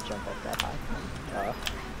 you can't jump up that high.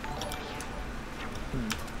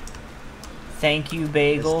 Thank you,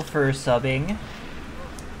 Bagel, for subbing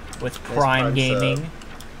with Nice Prime Prime Gaming. sub.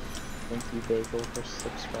 Thank you, Bagel, for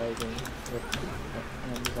subscribing with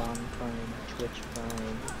Amazon Prime, Twitch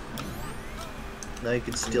Prime. Now you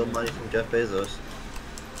can steal money from Jeff Bezos.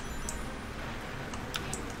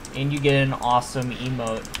 And you get an awesome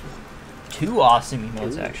emote. 2 awesome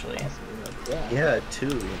emotes, Ooh, actually. Yeah. Yeah, 2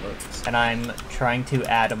 emotes. And I'm trying to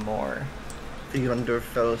add more. The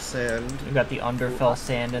Underfell Sand. We've got the Underfell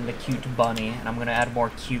Sand and the cute bunny, and I'm gonna add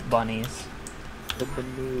more cute bunnies. The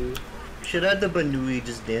Banui You should add the Banui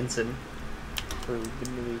just dancing. for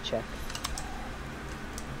Banui check.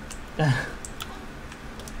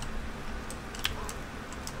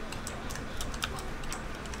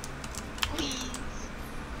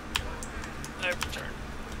 I've returned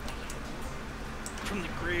from the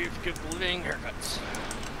grave to give the living haircuts.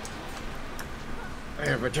 I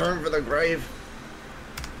have returned for the grave.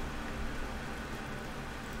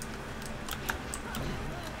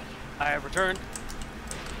 I have returned.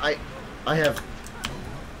 I have.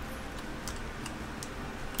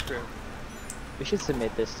 True. We should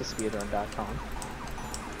submit this to speedrun.com.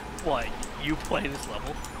 What? You play this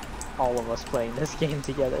level? All of us playing this game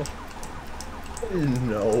together.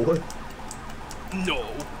 No. No.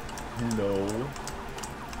 No.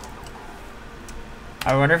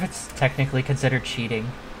 I wonder if it's technically considered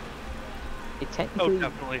cheating. It technically,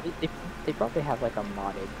 definitely. They probably have like a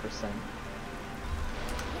modded percent.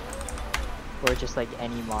 Or just like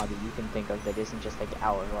any mod that you can think of that isn't just like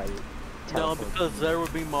outright No, teleport. because there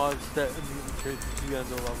would be mods that immediately take you on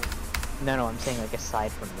the level. No, I'm saying like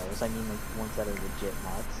aside from those, I mean like ones that are legit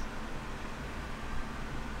mods.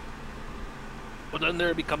 But then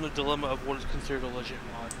there becomes the dilemma of what is considered a legit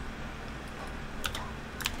mod.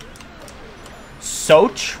 So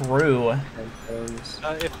true.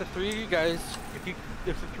 If the three of you guys,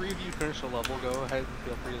 if the three of you finish a level, go ahead and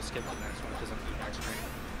feel free to skip the next one because I'm doing next screen.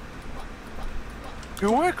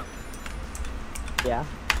 Do it? Yeah.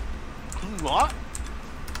 What?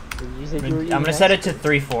 You said you were I'm eating gonna set ice it to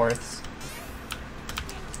 3/4.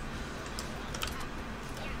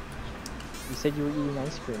 You said you were eating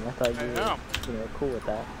ice cream. I thought you I were, cool with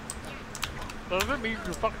that. Doesn't mean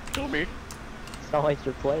you fucking kill me. It's not like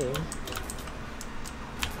you're playing.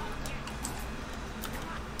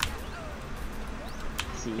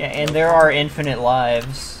 See? Yeah, and there are infinite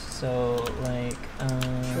lives, so like.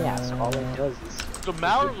 Yeah, so all it does is The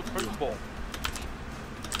matter of the principle.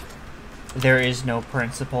 There is no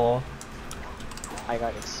principle. I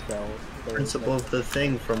got expelled. There was Principle of the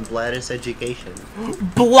thing from Gladys Education.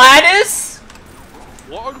 Gladys?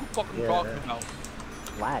 What are you fucking Yeah. talking about?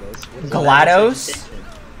 Lattice. What is GLaDOS? Education.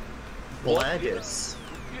 Gladys.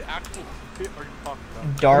 What actual shit are you talking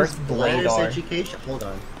about? Darth Gladys Bladar. Education. Hold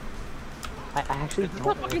on. I actually Is this don't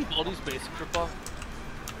not know. fucking Baldi's Basic Trip-Off?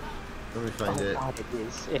 Let me find Oh it. god, it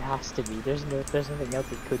is. It has to be. There's nothing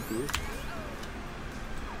else it could be.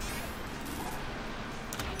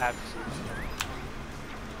 Absolutely.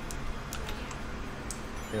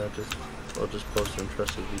 Yeah, I'll just post in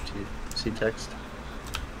trusted VTC text.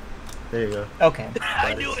 There you go. Okay.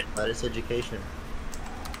 I knew it! Lattice education.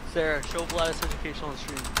 Sarah, show Vladis education on the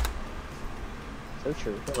stream. So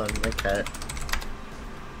true. Hold on, my cat.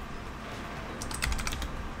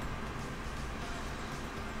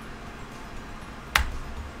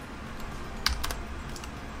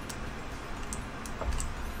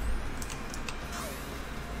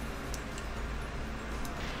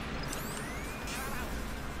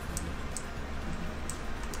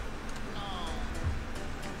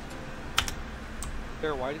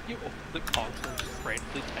 Sarah, why did you open the console and just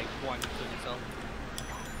frantically type one to yourself?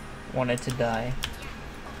 Wanted to die.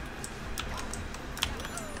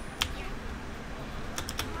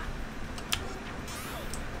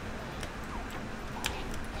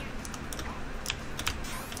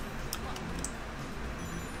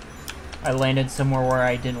 I landed somewhere where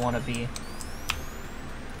I didn't want to be.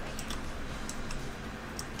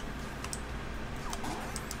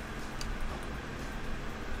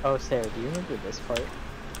 Oh, Sarah, do you remember this part?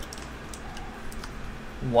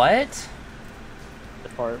 What? The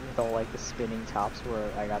part with all like the spinning tops where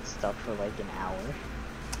I got stuck for like an hour?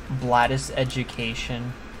 Lattice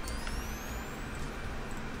education.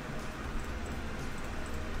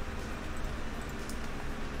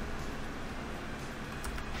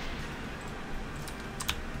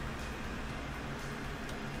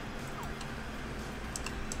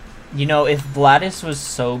 You know, if Vladis was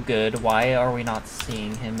so good, why are we not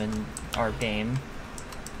seeing him in our game?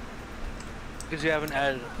 Because you haven't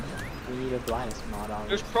added. We need a Blindness mod on.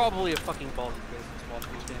 There's probably a fucking Baldur's Gate mod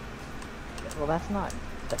in this game. Well, that's not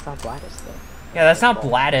Blindness though. Yeah, that's not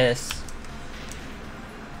Vladis.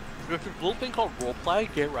 There's a little thing called roleplay,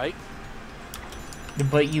 get right?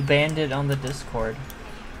 But you banned it on the Discord.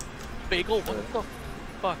 Bagel, what the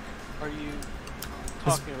fuck are you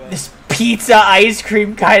talking about? This pizza ice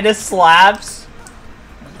cream kind of slaps.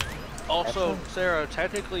 Also, Sarah,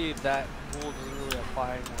 technically that rule doesn't really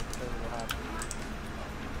apply anymore because of what happened.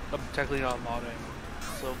 I'm technically not a mod anymore,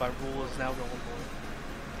 so my rule is now null and void.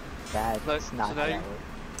 That's So not now how that you-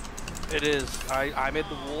 works. It is. I made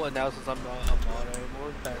the rule, and now since I'm not a mod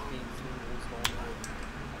anymore, that means the rule is null and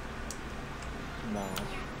void.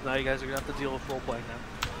 No. Now you guys are gonna have to deal with roleplaying now.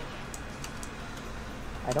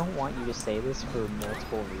 I don't want you to say this for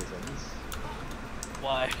multiple reasons.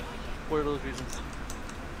 Why? What are those reasons?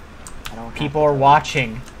 I don't have People to are tell you.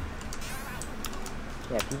 watching.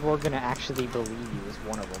 Yeah, people are gonna actually believe you is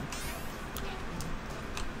one of them.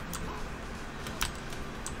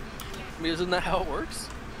 I mean, isn't that how it works?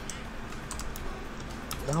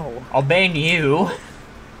 No. I'll ban you.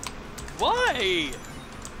 Why?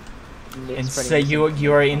 And say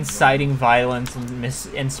you are inciting violence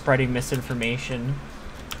and spreading misinformation.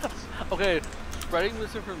 Okay, spreading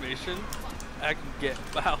misinformation, I can get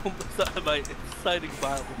bound by inciting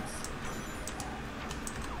violence.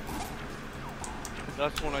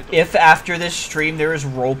 That's when I don't. If after this stream there is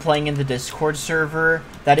role-playing in the Discord server,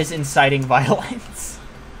 that is inciting violence.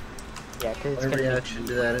 Yeah, because it's My gonna reaction make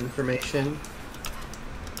to me, that information.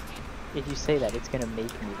 if you say that, it's gonna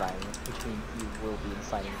make me violent, which means you will be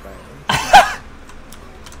inciting violence.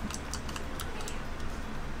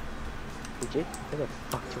 Jake, where the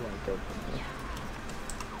fuck do I go from here?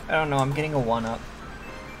 I don't know, I'm getting a 1-up.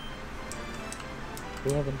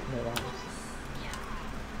 We have infinite lives.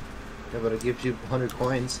 Yeah, but it gives you 100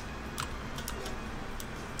 coins.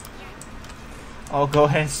 Oh, go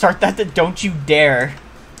ahead and start that. Don't you dare.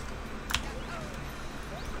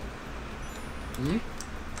 Hmm?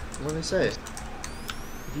 What did I say?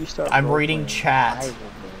 If you start I'm reading role-playing, chat. I will ban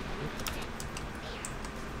you.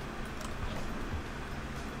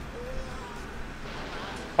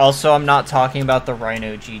 Also, I'm not talking about the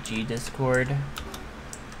Rhino GG Discord.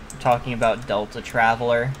 I'm talking about Delta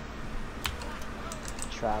Traveler.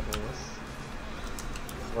 Travelers.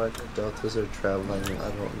 What deltas are traveling? I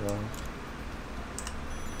don't know.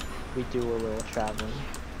 We do a little traveling.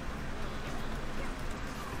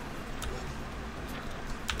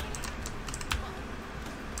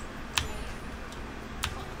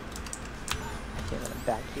 Okay, I'm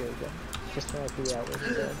back here again. Just trying to figure out where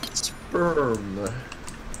to go. Sperm.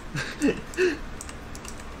 I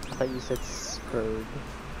thought you said spurred.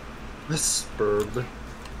 Spurb.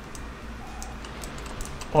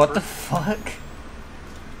 What the fuck?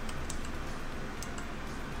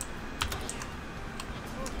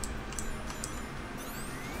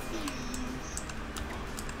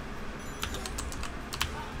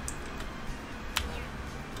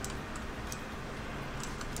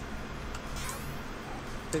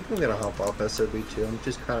 I think I'm gonna hop off SRB2. I'm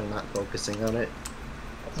just kind of not focusing on it.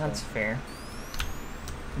 That's fair.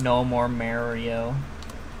 No more Mario.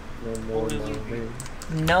 No more Mario.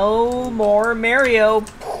 No more Mario.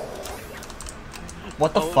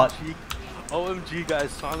 What the fuck? OMG,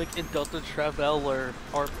 guys, Sonic and Delta Traveler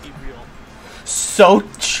RP real. So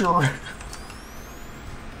true.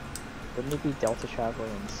 Wouldn't it be Delta Traveler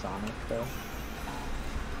and Sonic though?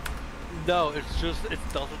 No, it's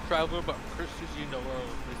Delta Traveler, but Christians, you know,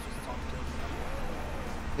 it's just Sonic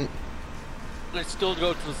Traveler. They still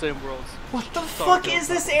go to the same worlds. What the Sonic fuck is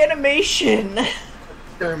Delta. this animation?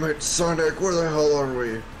 Damn it, Sonic, where the hell are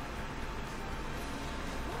we?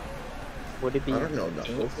 Would it be? I don't know,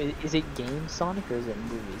 game, Knuckles. is it game Sonic or is it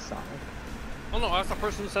movie Sonic? Oh no, that's the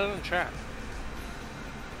person who said it in chat.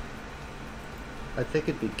 I think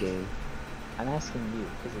it'd be game. I'm asking you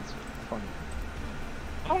because it's funny.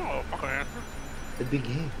 Oh, okay. It'd be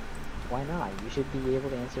game. Why not? You should be able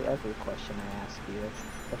to answer every question I ask you.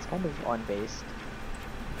 That's kind of unbased.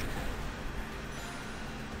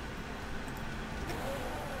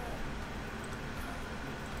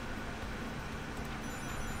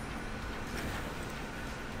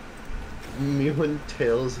 Mew and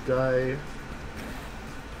Tails guy.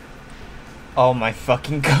 Oh my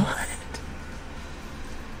fucking god.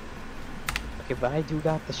 Okay, but I do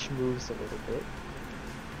got the schmooze a little bit.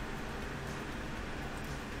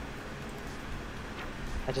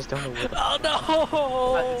 I just don't know what.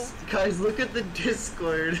 Oh Guys, look at the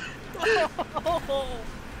Discord. no!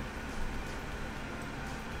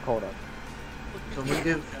 Hold up.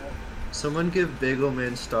 Someone give Bagel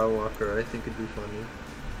Man Star Walker. I think it'd be funny.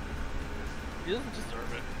 He doesn't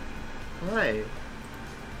deserve it. Why?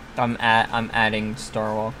 I'm adding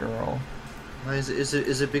Starwalker roll. Why is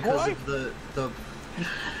it because Why? of the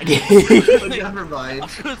Never I mind.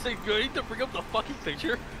 was gonna say, do I need to bring up the fucking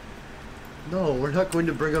picture? No, we're not going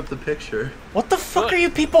to bring up the picture. What the fuck are you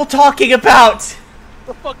people talking about?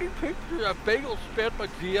 The fucking picture that Bagel spammed my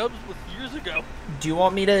DMs with years ago. Do you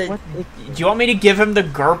want me to? What? Do you want me to give him the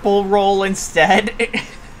Gurple roll instead?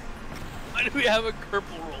 Why do we have a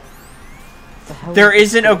purple roll? The hell There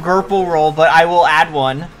is isn't a Gurple roll, but I will add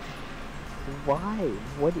one. Why?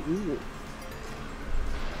 What is it?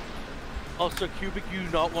 Also, Cubic, you do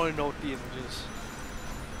not want to know what the image is.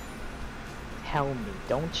 Tell me.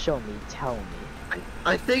 Don't show me. Tell me.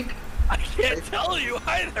 I think I can't tell you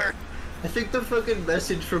either. I think the fucking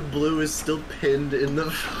message from Blue is still pinned in the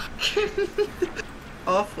fucking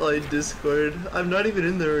offline Discord. I'm not even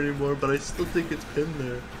in there anymore, but I still think it's pinned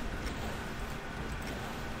there.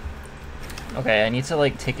 Okay, I need to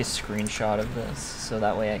like take a screenshot of this so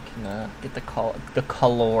that way I can get the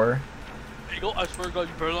color. Bagel, I swear to God,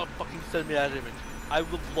 you better not fucking send me that image. I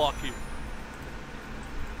will block you.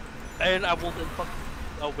 And I will then fucking.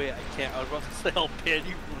 Oh wait, I can't. I was about to say I'll ban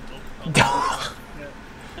you from the.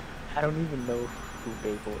 I don't even know who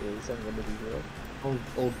Bagel is. I'm gonna be real.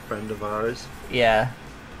 Old friend of ours. Yeah.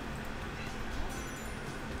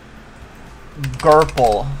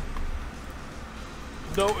 Gurple.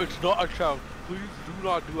 No, it's not a child. Please do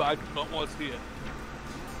not do it. I do not want to see it.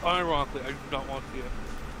 Unironically, I do not want to see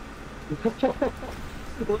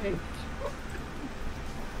it. Wait.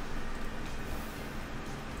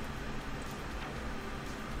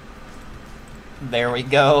 There we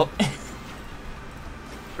go.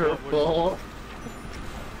 Purple.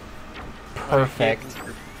 Perfect.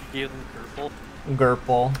 You gave them purple.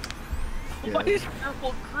 Gurple. Yeah. Why is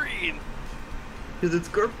purple green? Because it's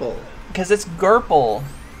Gurple. Because it's Gurple.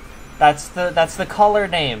 That's the color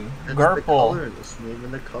name. That's Gurple. the color in this name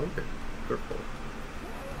and the color. Gurple.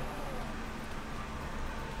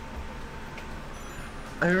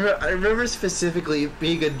 I remember specifically it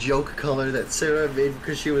being a joke color that Sarah made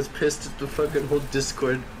because she was pissed at the fucking whole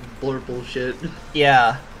Discord blurple shit.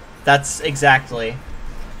 Yeah, that's exactly.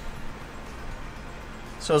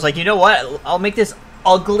 So I was like, you know what? I'll make this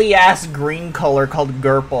ugly ass green color called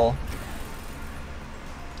Gurple.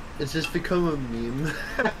 It's just become a meme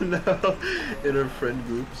now in our friend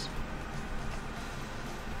groups.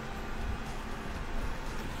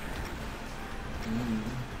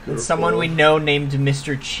 And someone we know named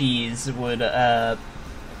Mr. Cheese would I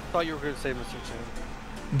thought you were going to say Mr.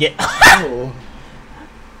 Chan. get Oh.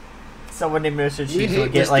 someone named Mr. We Cheese hate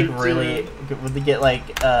would get Mr. like Chan. really would get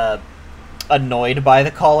like annoyed by the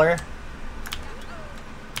color.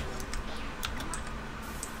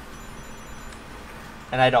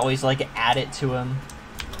 And I'd always like add it to him.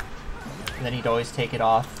 And then he'd always take it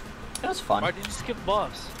off. It was fun. Why did you skip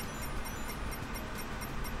boss?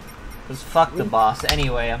 Because fuck the boss.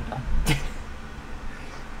 Anyway, I'm done.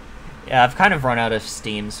 Yeah, I've kind of run out of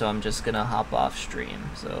steam, so I'm just gonna hop off stream.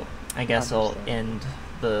 So I guess I'll end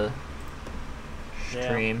the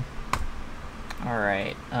stream.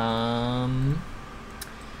 Alright,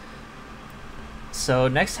 So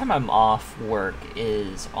next time I'm off work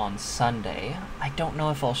is on Sunday. I don't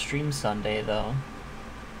know if I'll stream Sunday though.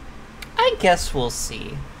 I guess we'll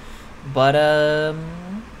see. But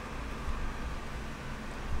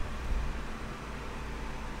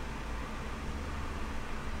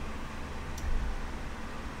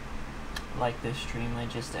like this stream, I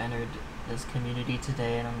just entered this community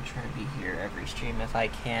today and I'm trying to be here every stream if I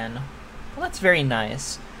can. Well, that's very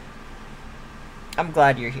nice. I'm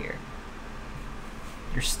glad you're here.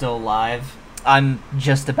 You're still live. I'm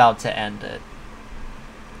just about to end it.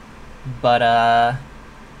 But,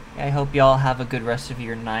 I hope y'all have a good rest of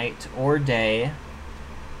your night or day.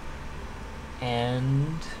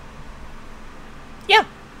 And, yeah.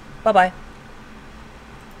 Bye-bye.